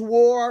World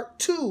War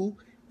II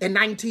in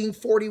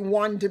 1941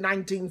 to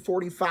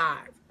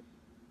 1945.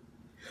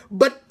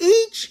 But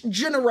each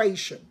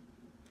generation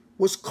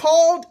was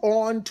called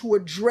on to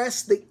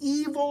address the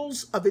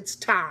evils of its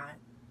time.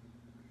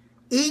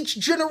 Each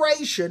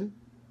generation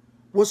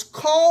was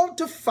called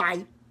to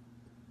fight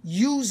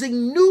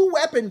using new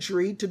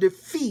weaponry to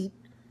defeat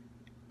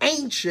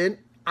ancient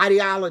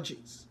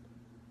ideologies.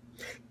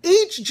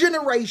 Each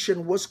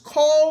generation was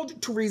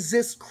called to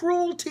resist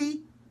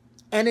cruelty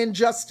and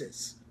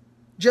injustice,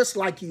 just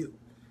like you.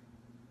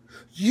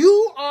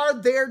 You are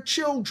their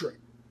children,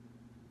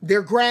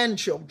 their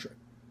grandchildren,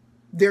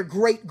 their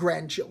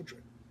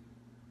great-grandchildren.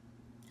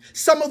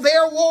 Some of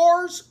their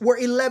wars were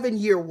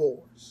 11-year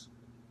wars.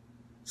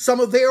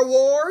 Some of their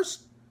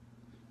wars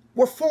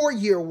were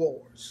 4-year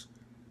wars.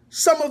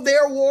 Some of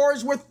their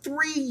wars were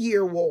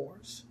 3-year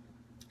wars.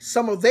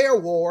 Some of their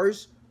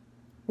wars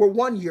were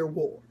 1-year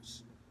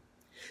wars.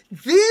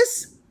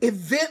 This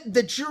event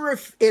that you're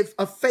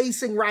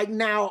facing right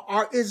now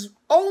is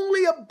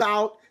only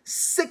about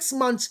 6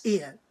 months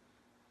in,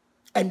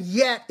 and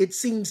yet it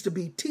seems to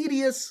be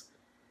tedious,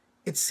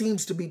 it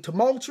seems to be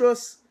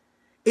tumultuous,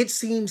 it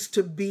seems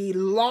to be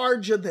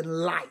larger than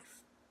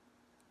life.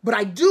 But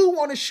I do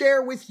want to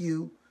share with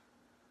you,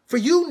 for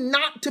you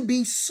not to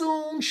be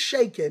soon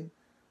shaken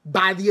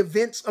by the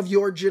events of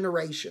your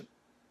generation.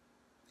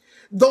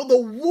 Though the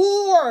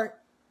war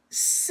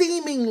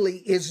seemingly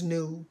is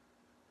new,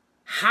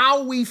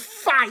 how we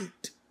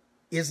fight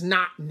is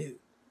not new.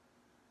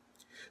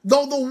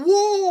 Though the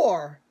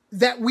war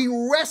that we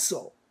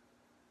wrestle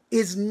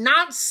is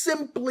not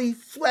simply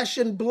flesh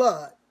and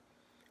blood,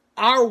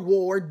 our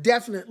war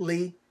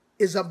definitely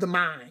is of the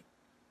mind.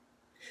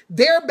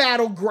 Their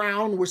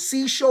battleground were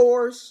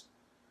seashores.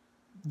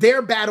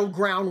 Their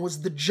battleground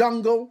was the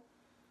jungle.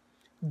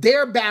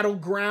 Their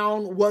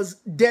battleground was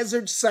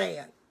desert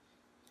sand.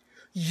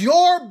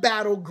 Your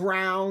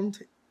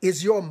battleground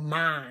is your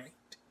mind.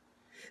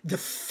 The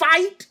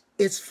fight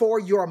is for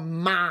your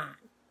mind,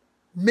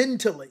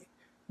 mentally,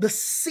 the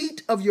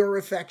seat of your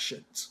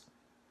affections.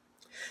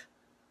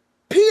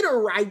 Peter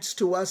writes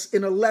to us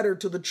in a letter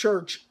to the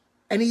church,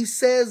 and he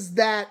says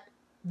that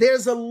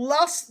there's a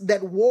lust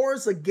that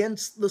wars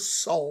against the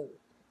soul.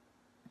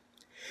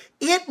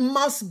 It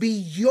must be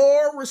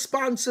your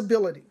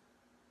responsibility.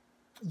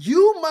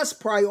 You must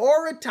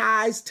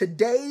prioritize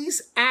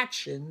today's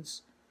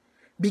actions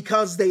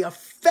because they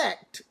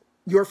affect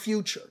your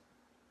future.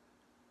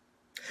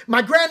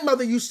 My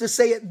grandmother used to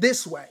say it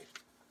this way.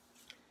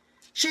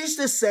 She used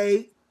to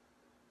say,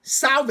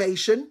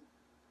 salvation,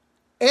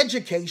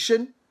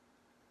 education,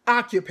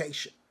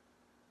 occupation.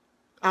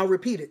 I'll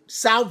repeat it.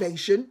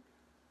 Salvation,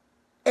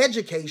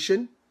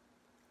 education,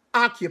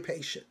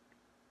 occupation.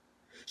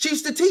 She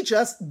used to teach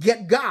us,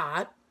 get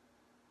God,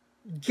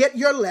 get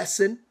your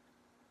lesson,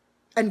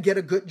 and get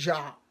a good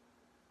job.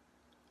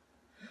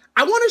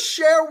 I want to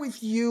share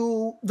with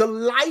you the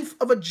life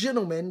of a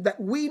gentleman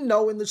that we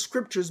know in the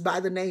scriptures by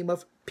the name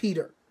of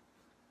Peter.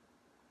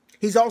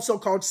 He's also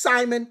called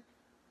Simon.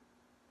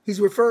 He's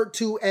referred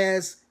to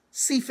as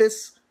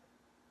Cephas.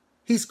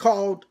 He's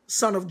called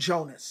son of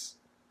Jonas.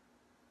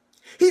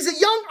 He's a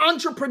young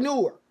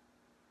entrepreneur.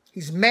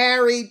 He's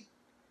married.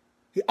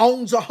 He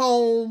owns a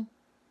home.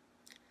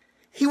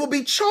 He will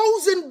be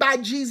chosen by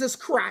Jesus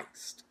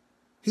Christ.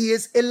 He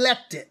is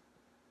elected.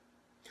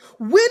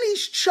 When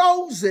he's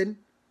chosen,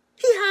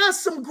 he has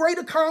some great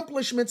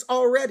accomplishments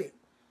already.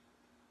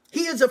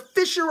 He is a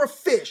fisher of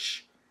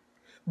fish.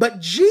 But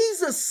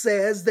Jesus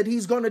says that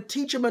he's going to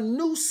teach him a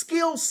new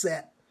skill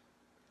set,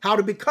 how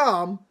to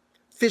become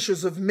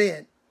fishers of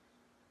men.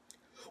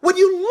 When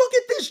you look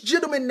at this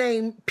gentleman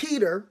named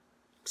Peter,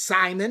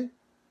 Simon,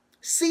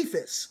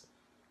 Cephas,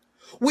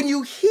 when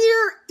you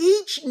hear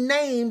each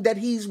name that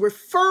he's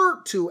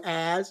referred to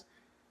as,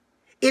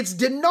 it's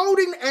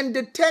denoting and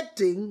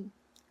detecting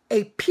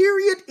a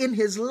period in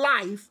his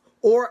life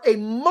or a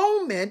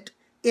moment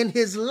in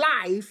his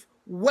life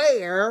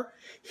where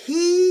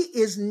he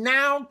is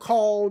now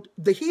called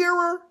the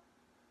hearer.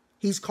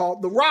 He's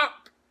called the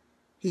rock.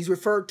 He's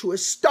referred to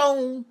as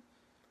stone.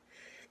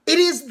 It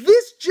is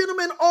this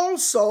gentleman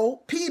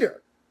also,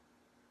 Peter,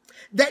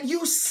 that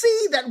you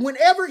see that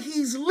whenever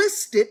he's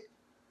listed,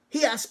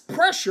 he has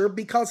pressure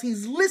because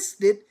he's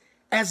listed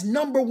as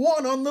number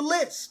one on the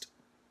list.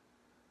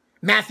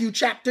 Matthew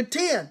chapter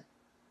 10,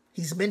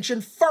 he's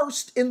mentioned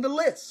first in the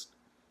list.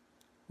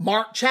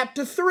 Mark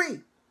chapter 3,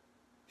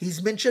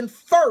 he's mentioned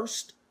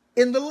first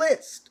in the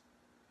list.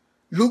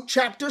 Luke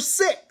chapter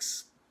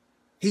 6,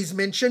 he's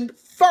mentioned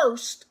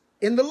first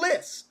in the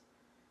list.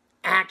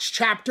 Acts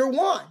chapter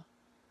 1,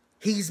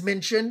 he's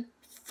mentioned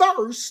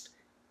first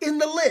in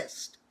the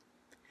list.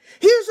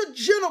 Here's a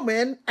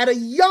gentleman at a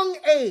young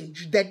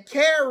age that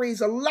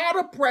carries a lot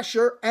of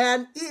pressure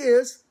and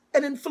is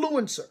an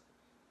influencer.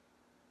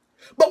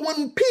 But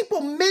when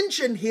people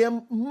mention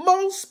him,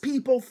 most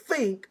people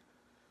think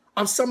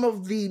of some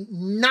of the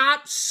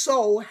not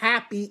so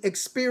happy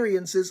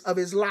experiences of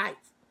his life.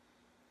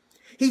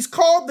 He's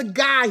called the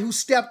guy who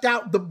stepped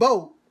out the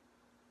boat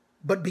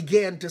but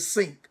began to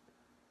sink.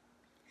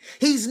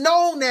 He's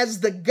known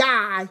as the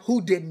guy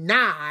who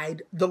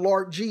denied the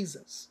Lord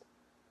Jesus.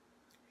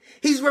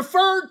 He's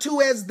referred to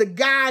as the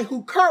guy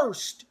who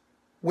cursed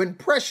when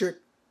pressured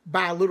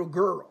by a little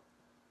girl.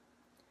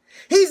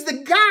 He's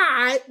the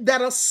guy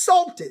that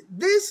assaulted.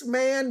 This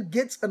man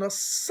gets an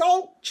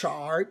assault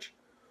charge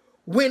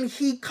when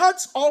he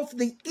cuts off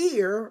the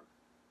ear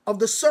of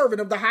the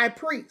servant of the high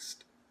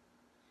priest.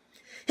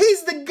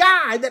 He's the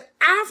guy that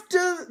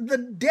after the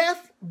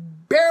death,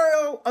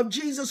 burial of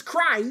Jesus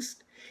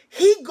Christ,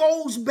 he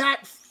goes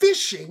back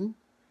fishing,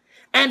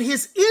 and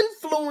his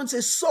influence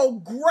is so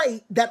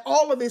great that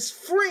all of his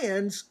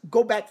friends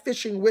go back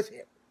fishing with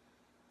him.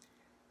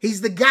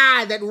 He's the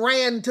guy that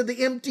ran to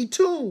the empty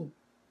tomb.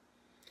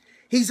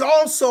 He's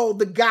also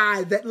the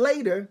guy that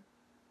later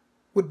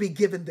would be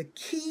given the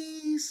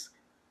keys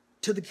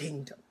to the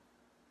kingdom.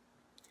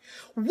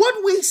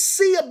 What we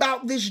see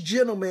about this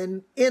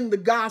gentleman in the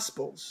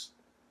Gospels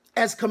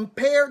as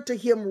compared to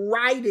him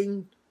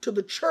writing to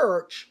the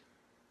church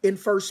in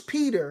 1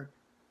 Peter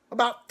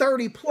about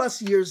 30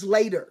 plus years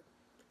later,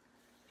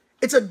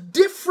 it's a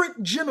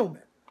different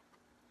gentleman.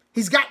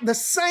 He's got the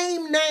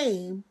same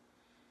name,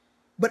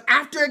 but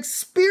after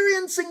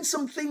experiencing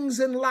some things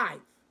in life,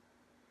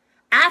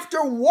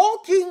 after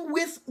walking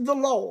with the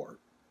Lord,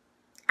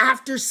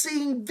 after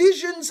seeing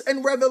visions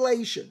and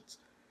revelations,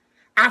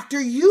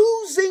 after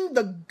using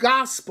the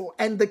gospel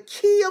and the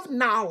key of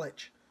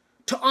knowledge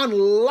to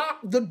unlock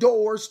the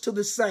doors to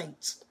the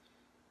saints,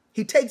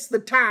 he takes the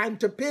time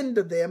to pen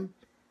to them,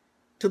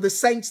 to the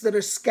saints that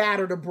are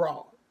scattered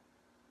abroad.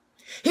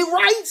 He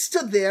writes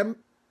to them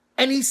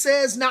and he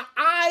says, now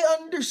I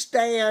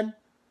understand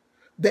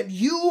that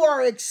you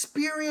are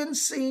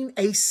experiencing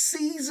a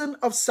season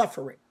of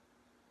suffering.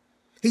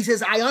 He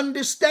says, I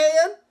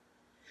understand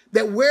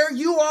that where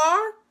you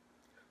are,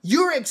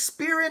 you're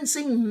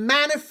experiencing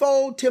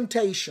manifold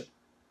temptation.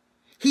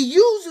 He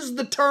uses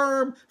the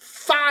term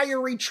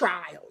fiery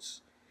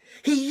trials.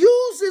 He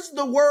uses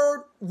the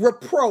word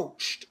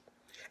reproached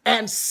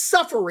and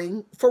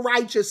suffering for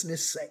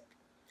righteousness' sake.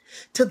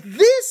 To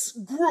this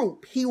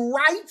group, he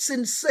writes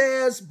and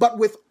says, but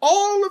with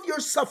all of your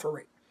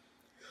suffering,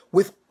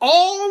 with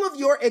all of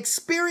your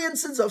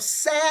experiences of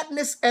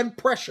sadness and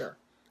pressure,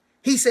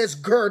 he says,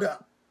 gird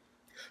up.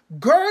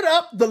 Gird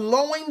up the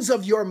loins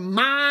of your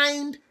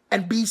mind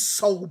and be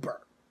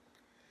sober.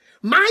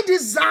 My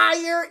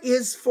desire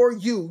is for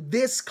you,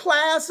 this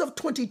class of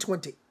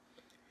 2020,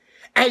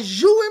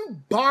 as you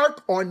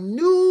embark on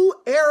new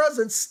eras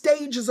and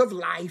stages of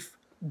life,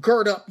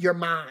 gird up your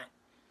mind.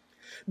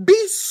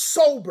 Be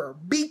sober,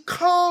 be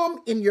calm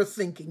in your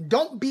thinking.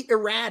 Don't be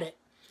erratic.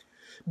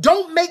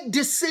 Don't make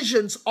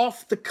decisions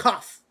off the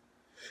cuff.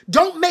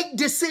 Don't make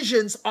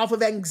decisions off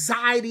of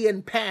anxiety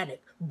and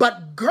panic,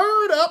 but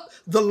gird up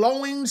the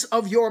loins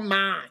of your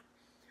mind.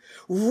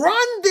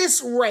 Run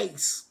this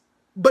race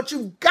but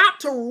you've got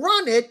to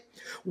run it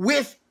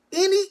with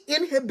any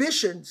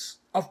inhibitions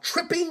of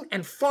tripping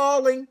and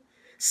falling,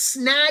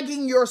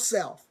 snagging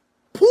yourself.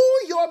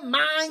 Pull your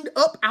mind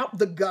up out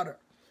the gutter.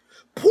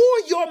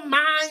 Pull your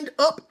mind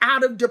up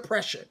out of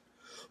depression.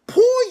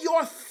 Pull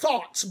your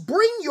thoughts,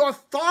 bring your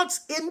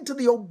thoughts into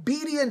the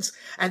obedience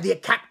and the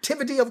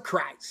captivity of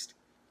Christ.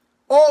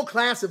 Oh,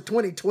 class of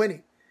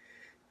 2020,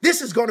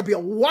 this is going to be a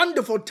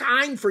wonderful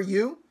time for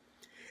you.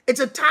 It's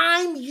a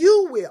time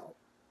you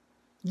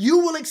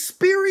will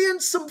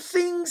experience some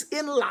things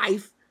in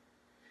life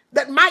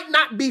that might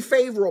not be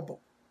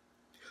favorable.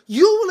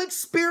 You will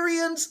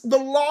experience the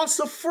loss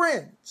of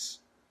friends.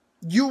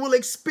 You will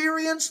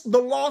experience the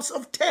loss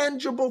of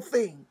tangible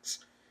things.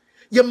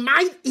 You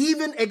might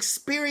even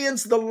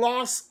experience the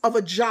loss of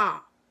a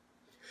job.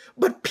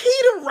 But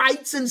Peter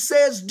writes and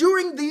says,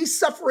 during these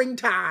suffering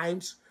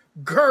times,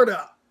 gird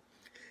up.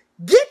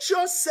 Get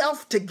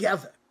yourself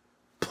together.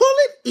 Pull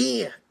it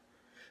in.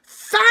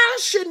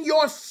 Fashion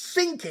your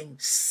thinking.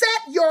 Set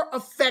your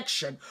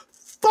affection.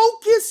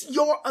 Focus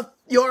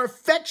your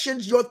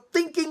affections, your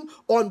thinking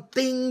on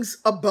things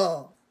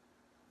above.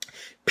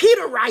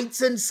 Peter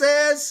writes and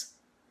says,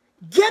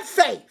 get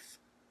faith.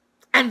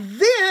 And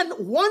then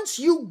once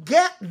you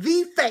get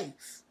the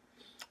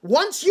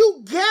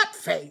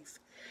faith,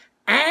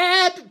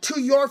 add to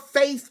your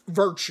faith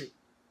virtue.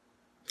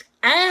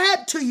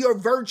 Add to your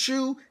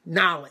virtue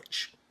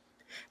knowledge.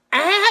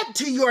 Add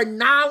to your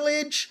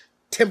knowledge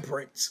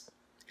temperance.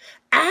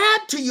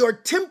 Add to your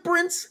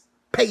temperance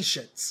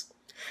patience.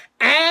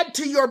 Add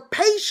to your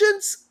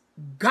patience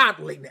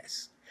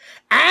godliness.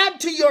 Add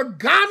to your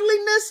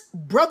godliness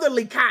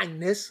brotherly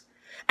kindness.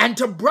 And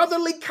to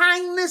brotherly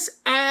kindness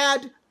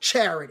add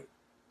charity.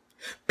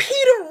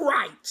 Peter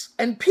writes,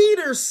 and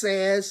Peter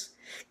says,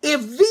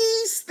 if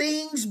these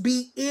things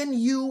be in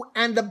you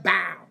and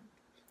abound,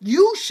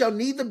 you shall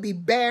neither be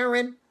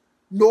barren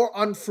nor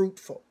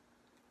unfruitful.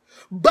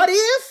 But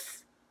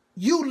if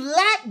you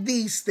lack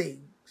these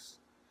things,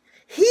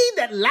 he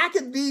that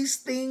lacketh these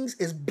things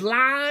is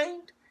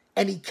blind,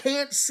 and he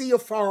can't see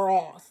afar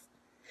off,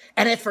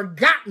 and hath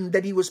forgotten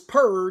that he was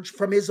purged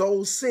from his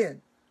old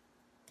sin.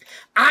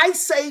 I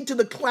say to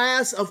the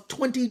class of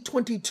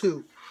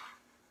 2022,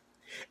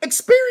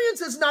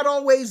 experience is not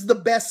always the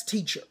best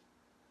teacher.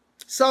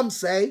 Some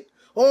say,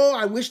 oh,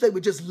 I wish they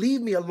would just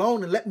leave me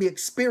alone and let me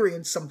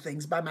experience some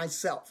things by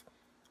myself.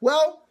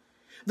 Well,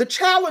 the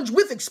challenge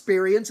with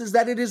experience is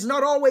that it is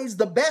not always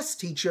the best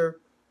teacher,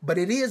 but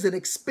it is an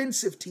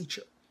expensive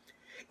teacher.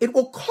 It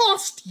will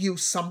cost you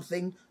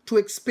something to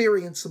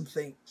experience some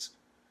things.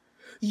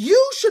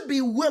 You should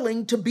be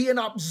willing to be an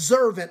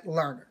observant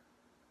learner.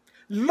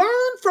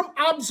 Learn from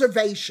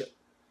observation.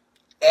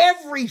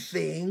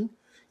 Everything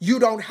you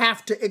don't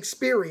have to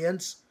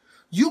experience.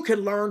 You can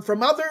learn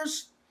from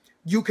others.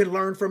 You can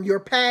learn from your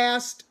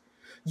past.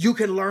 You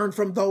can learn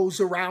from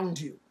those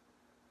around you.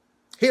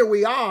 Here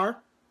we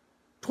are,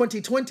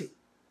 2020.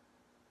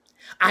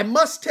 I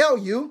must tell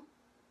you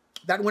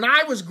that when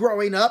I was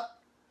growing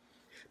up,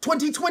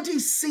 2020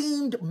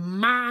 seemed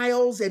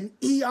miles and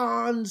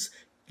eons,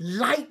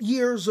 light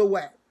years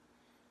away.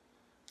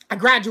 I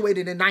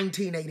graduated in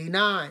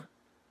 1989.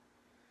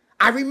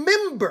 I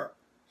remember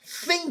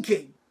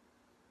thinking,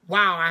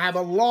 wow, I have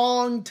a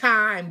long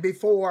time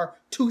before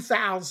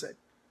 2000.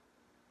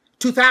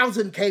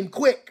 2000 came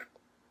quick.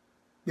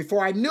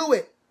 Before I knew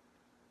it,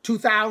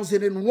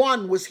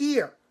 2001 was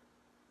here.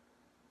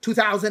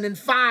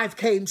 2005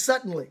 came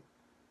suddenly.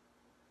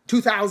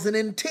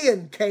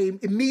 2010 came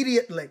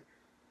immediately.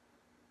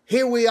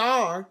 Here we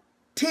are,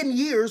 10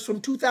 years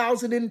from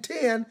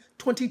 2010,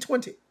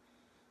 2020.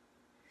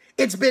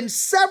 It's been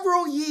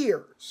several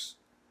years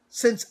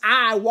since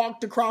I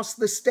walked across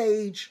the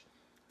stage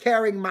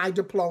carrying my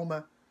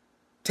diploma,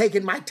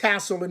 taking my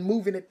tassel and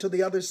moving it to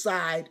the other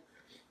side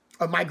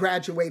of my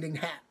graduating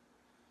hat.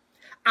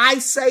 I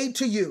say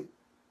to you,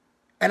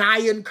 and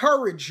I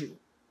encourage you,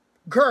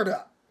 gird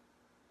up,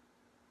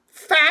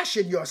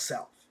 fashion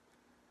yourself,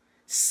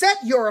 set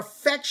your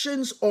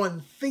affections on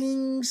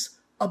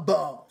things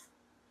above.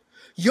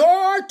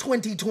 Your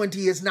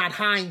 2020 is not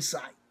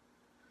hindsight.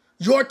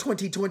 Your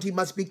 2020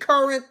 must be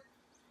current,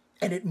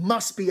 and it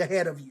must be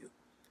ahead of you.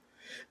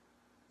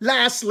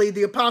 Lastly,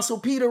 the Apostle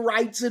Peter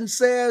writes and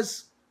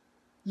says,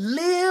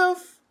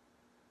 live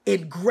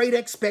in great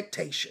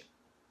expectation,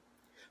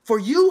 for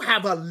you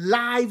have a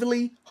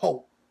lively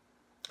hope.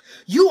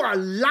 You are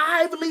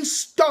lively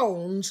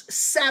stones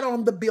set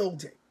on the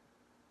building.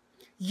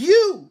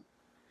 You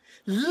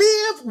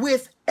live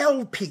with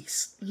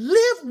peace,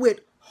 live with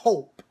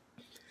hope.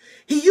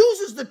 He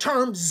uses the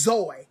term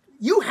Zoe.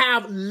 You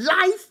have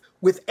life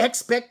with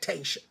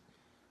expectation.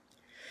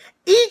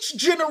 Each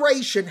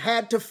generation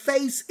had to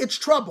face its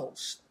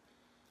troubles,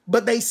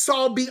 but they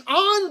saw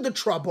beyond the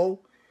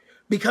trouble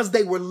because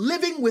they were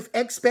living with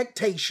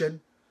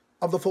expectation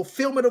of the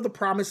fulfillment of the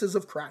promises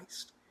of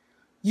Christ.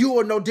 You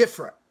are no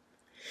different.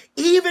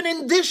 Even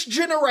in this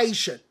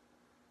generation,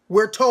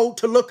 we're told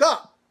to look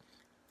up,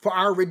 for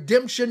our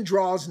redemption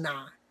draws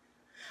nigh.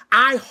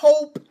 I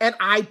hope and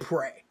I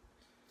pray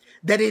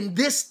that in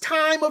this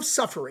time of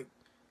suffering,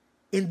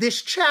 in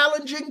this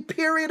challenging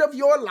period of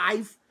your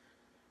life,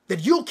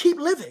 that you'll keep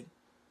living.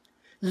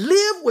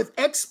 Live with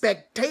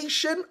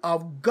expectation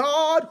of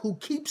God who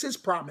keeps his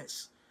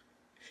promise.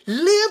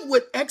 Live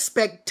with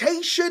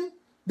expectation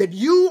that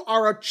you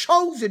are a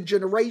chosen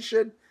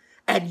generation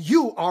and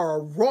you are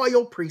a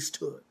royal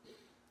priesthood.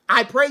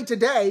 I pray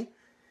today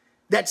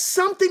that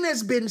something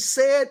has been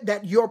said,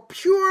 that your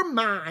pure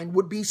mind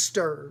would be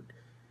stirred,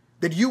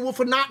 that you will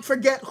not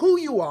forget who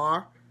you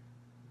are,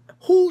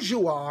 whose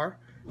you are,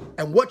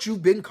 and what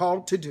you've been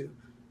called to do.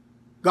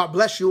 God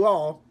bless you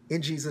all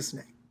in Jesus'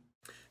 name.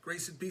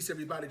 Grace and peace,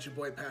 everybody. It's your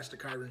boy, Pastor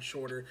Kyron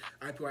Shorter,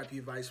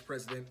 IPYPU Vice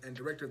President and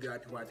Director of the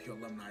IPYPU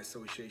Alumni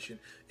Association,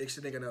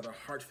 extending another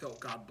heartfelt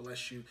God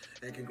bless you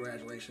and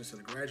congratulations to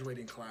the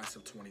graduating class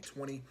of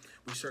 2020.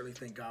 We certainly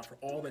thank God for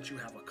all that you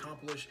have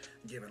accomplished,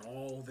 given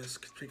all this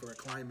particular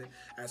climate,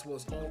 as well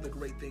as all the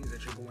great things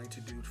that you're going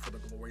to do for the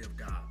glory of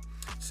God.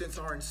 Since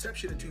our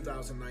inception in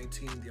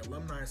 2019, the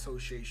Alumni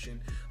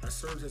Association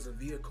serves as a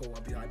vehicle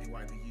of the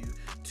IPYPU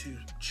to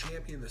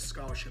champion the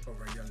scholarship of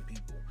our young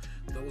people.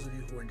 Those of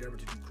you who are endeavoring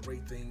to do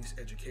great things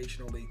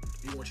educationally,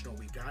 we want you to know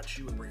we got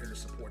you and we're here to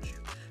support you.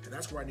 And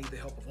that's where I need the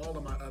help of all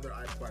of my other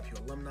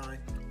IPYPU alumni,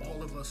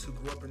 all of us who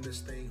grew up in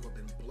this thing, who have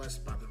been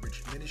blessed by the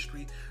rich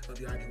ministry of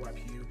the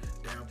IPYPU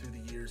down through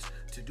the years,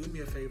 to do me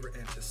a favor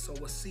and to sow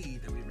a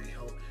seed that we may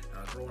help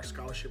grow our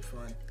scholarship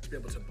fund, to be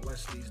able to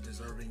bless these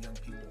deserving young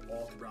people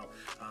all throughout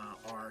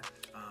our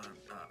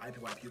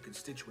IPYPU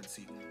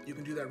constituency. You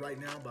can do that right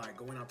now by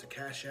going out to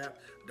Cash App,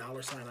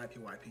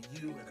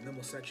 $IPYPU, in the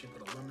memo section,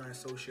 put Alumni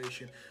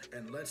Association,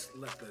 and let's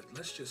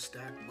just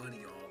stack money,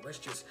 y'all.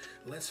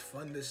 Let's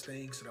fund this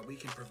thing so that we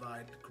can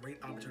provide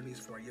great opportunities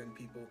for our young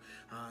people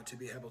to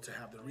be able to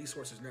have the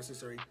resources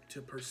necessary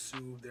to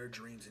pursue their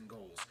dreams and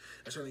goals.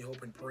 I certainly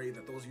hope and pray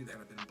that those of you that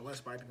have been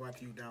blessed by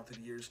IPYPU down through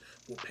the years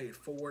will pay it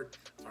forward.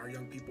 Our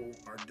young people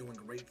are doing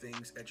great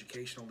things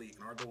educationally,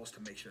 and our goal is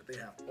to make sure that they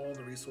have all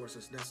the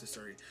resources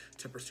necessary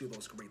to pursue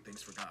those great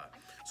things for God.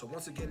 So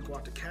once again, go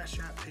out to Cash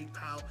App,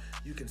 PayPal.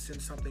 You can send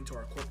something to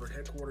our corporate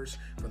headquarters.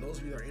 For those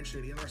of you that are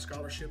interested in our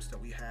scholarships that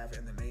we have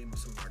in the name of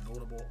some of our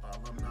notable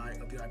alumni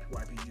of the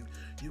IPYPU,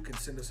 you can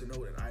send us a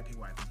note at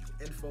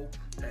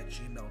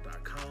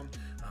ipypuinfo@gmail.com.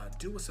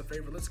 Do us a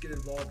favor, let's get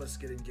involved, let's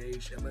get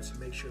engaged, and let's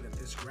make sure that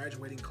this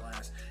graduating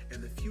class and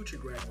the future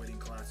graduating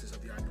classes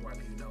of the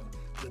IPYPU know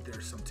that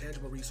there's some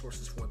tangible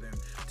resources for them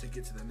to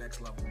get to the next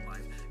level in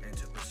life and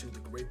to pursue the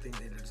great thing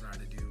they desire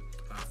to do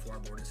for our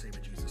Lord and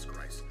Savior Jesus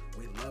Christ.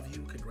 We love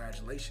you,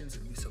 congratulations,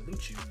 and we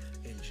salute you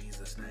in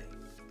Jesus'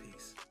 name.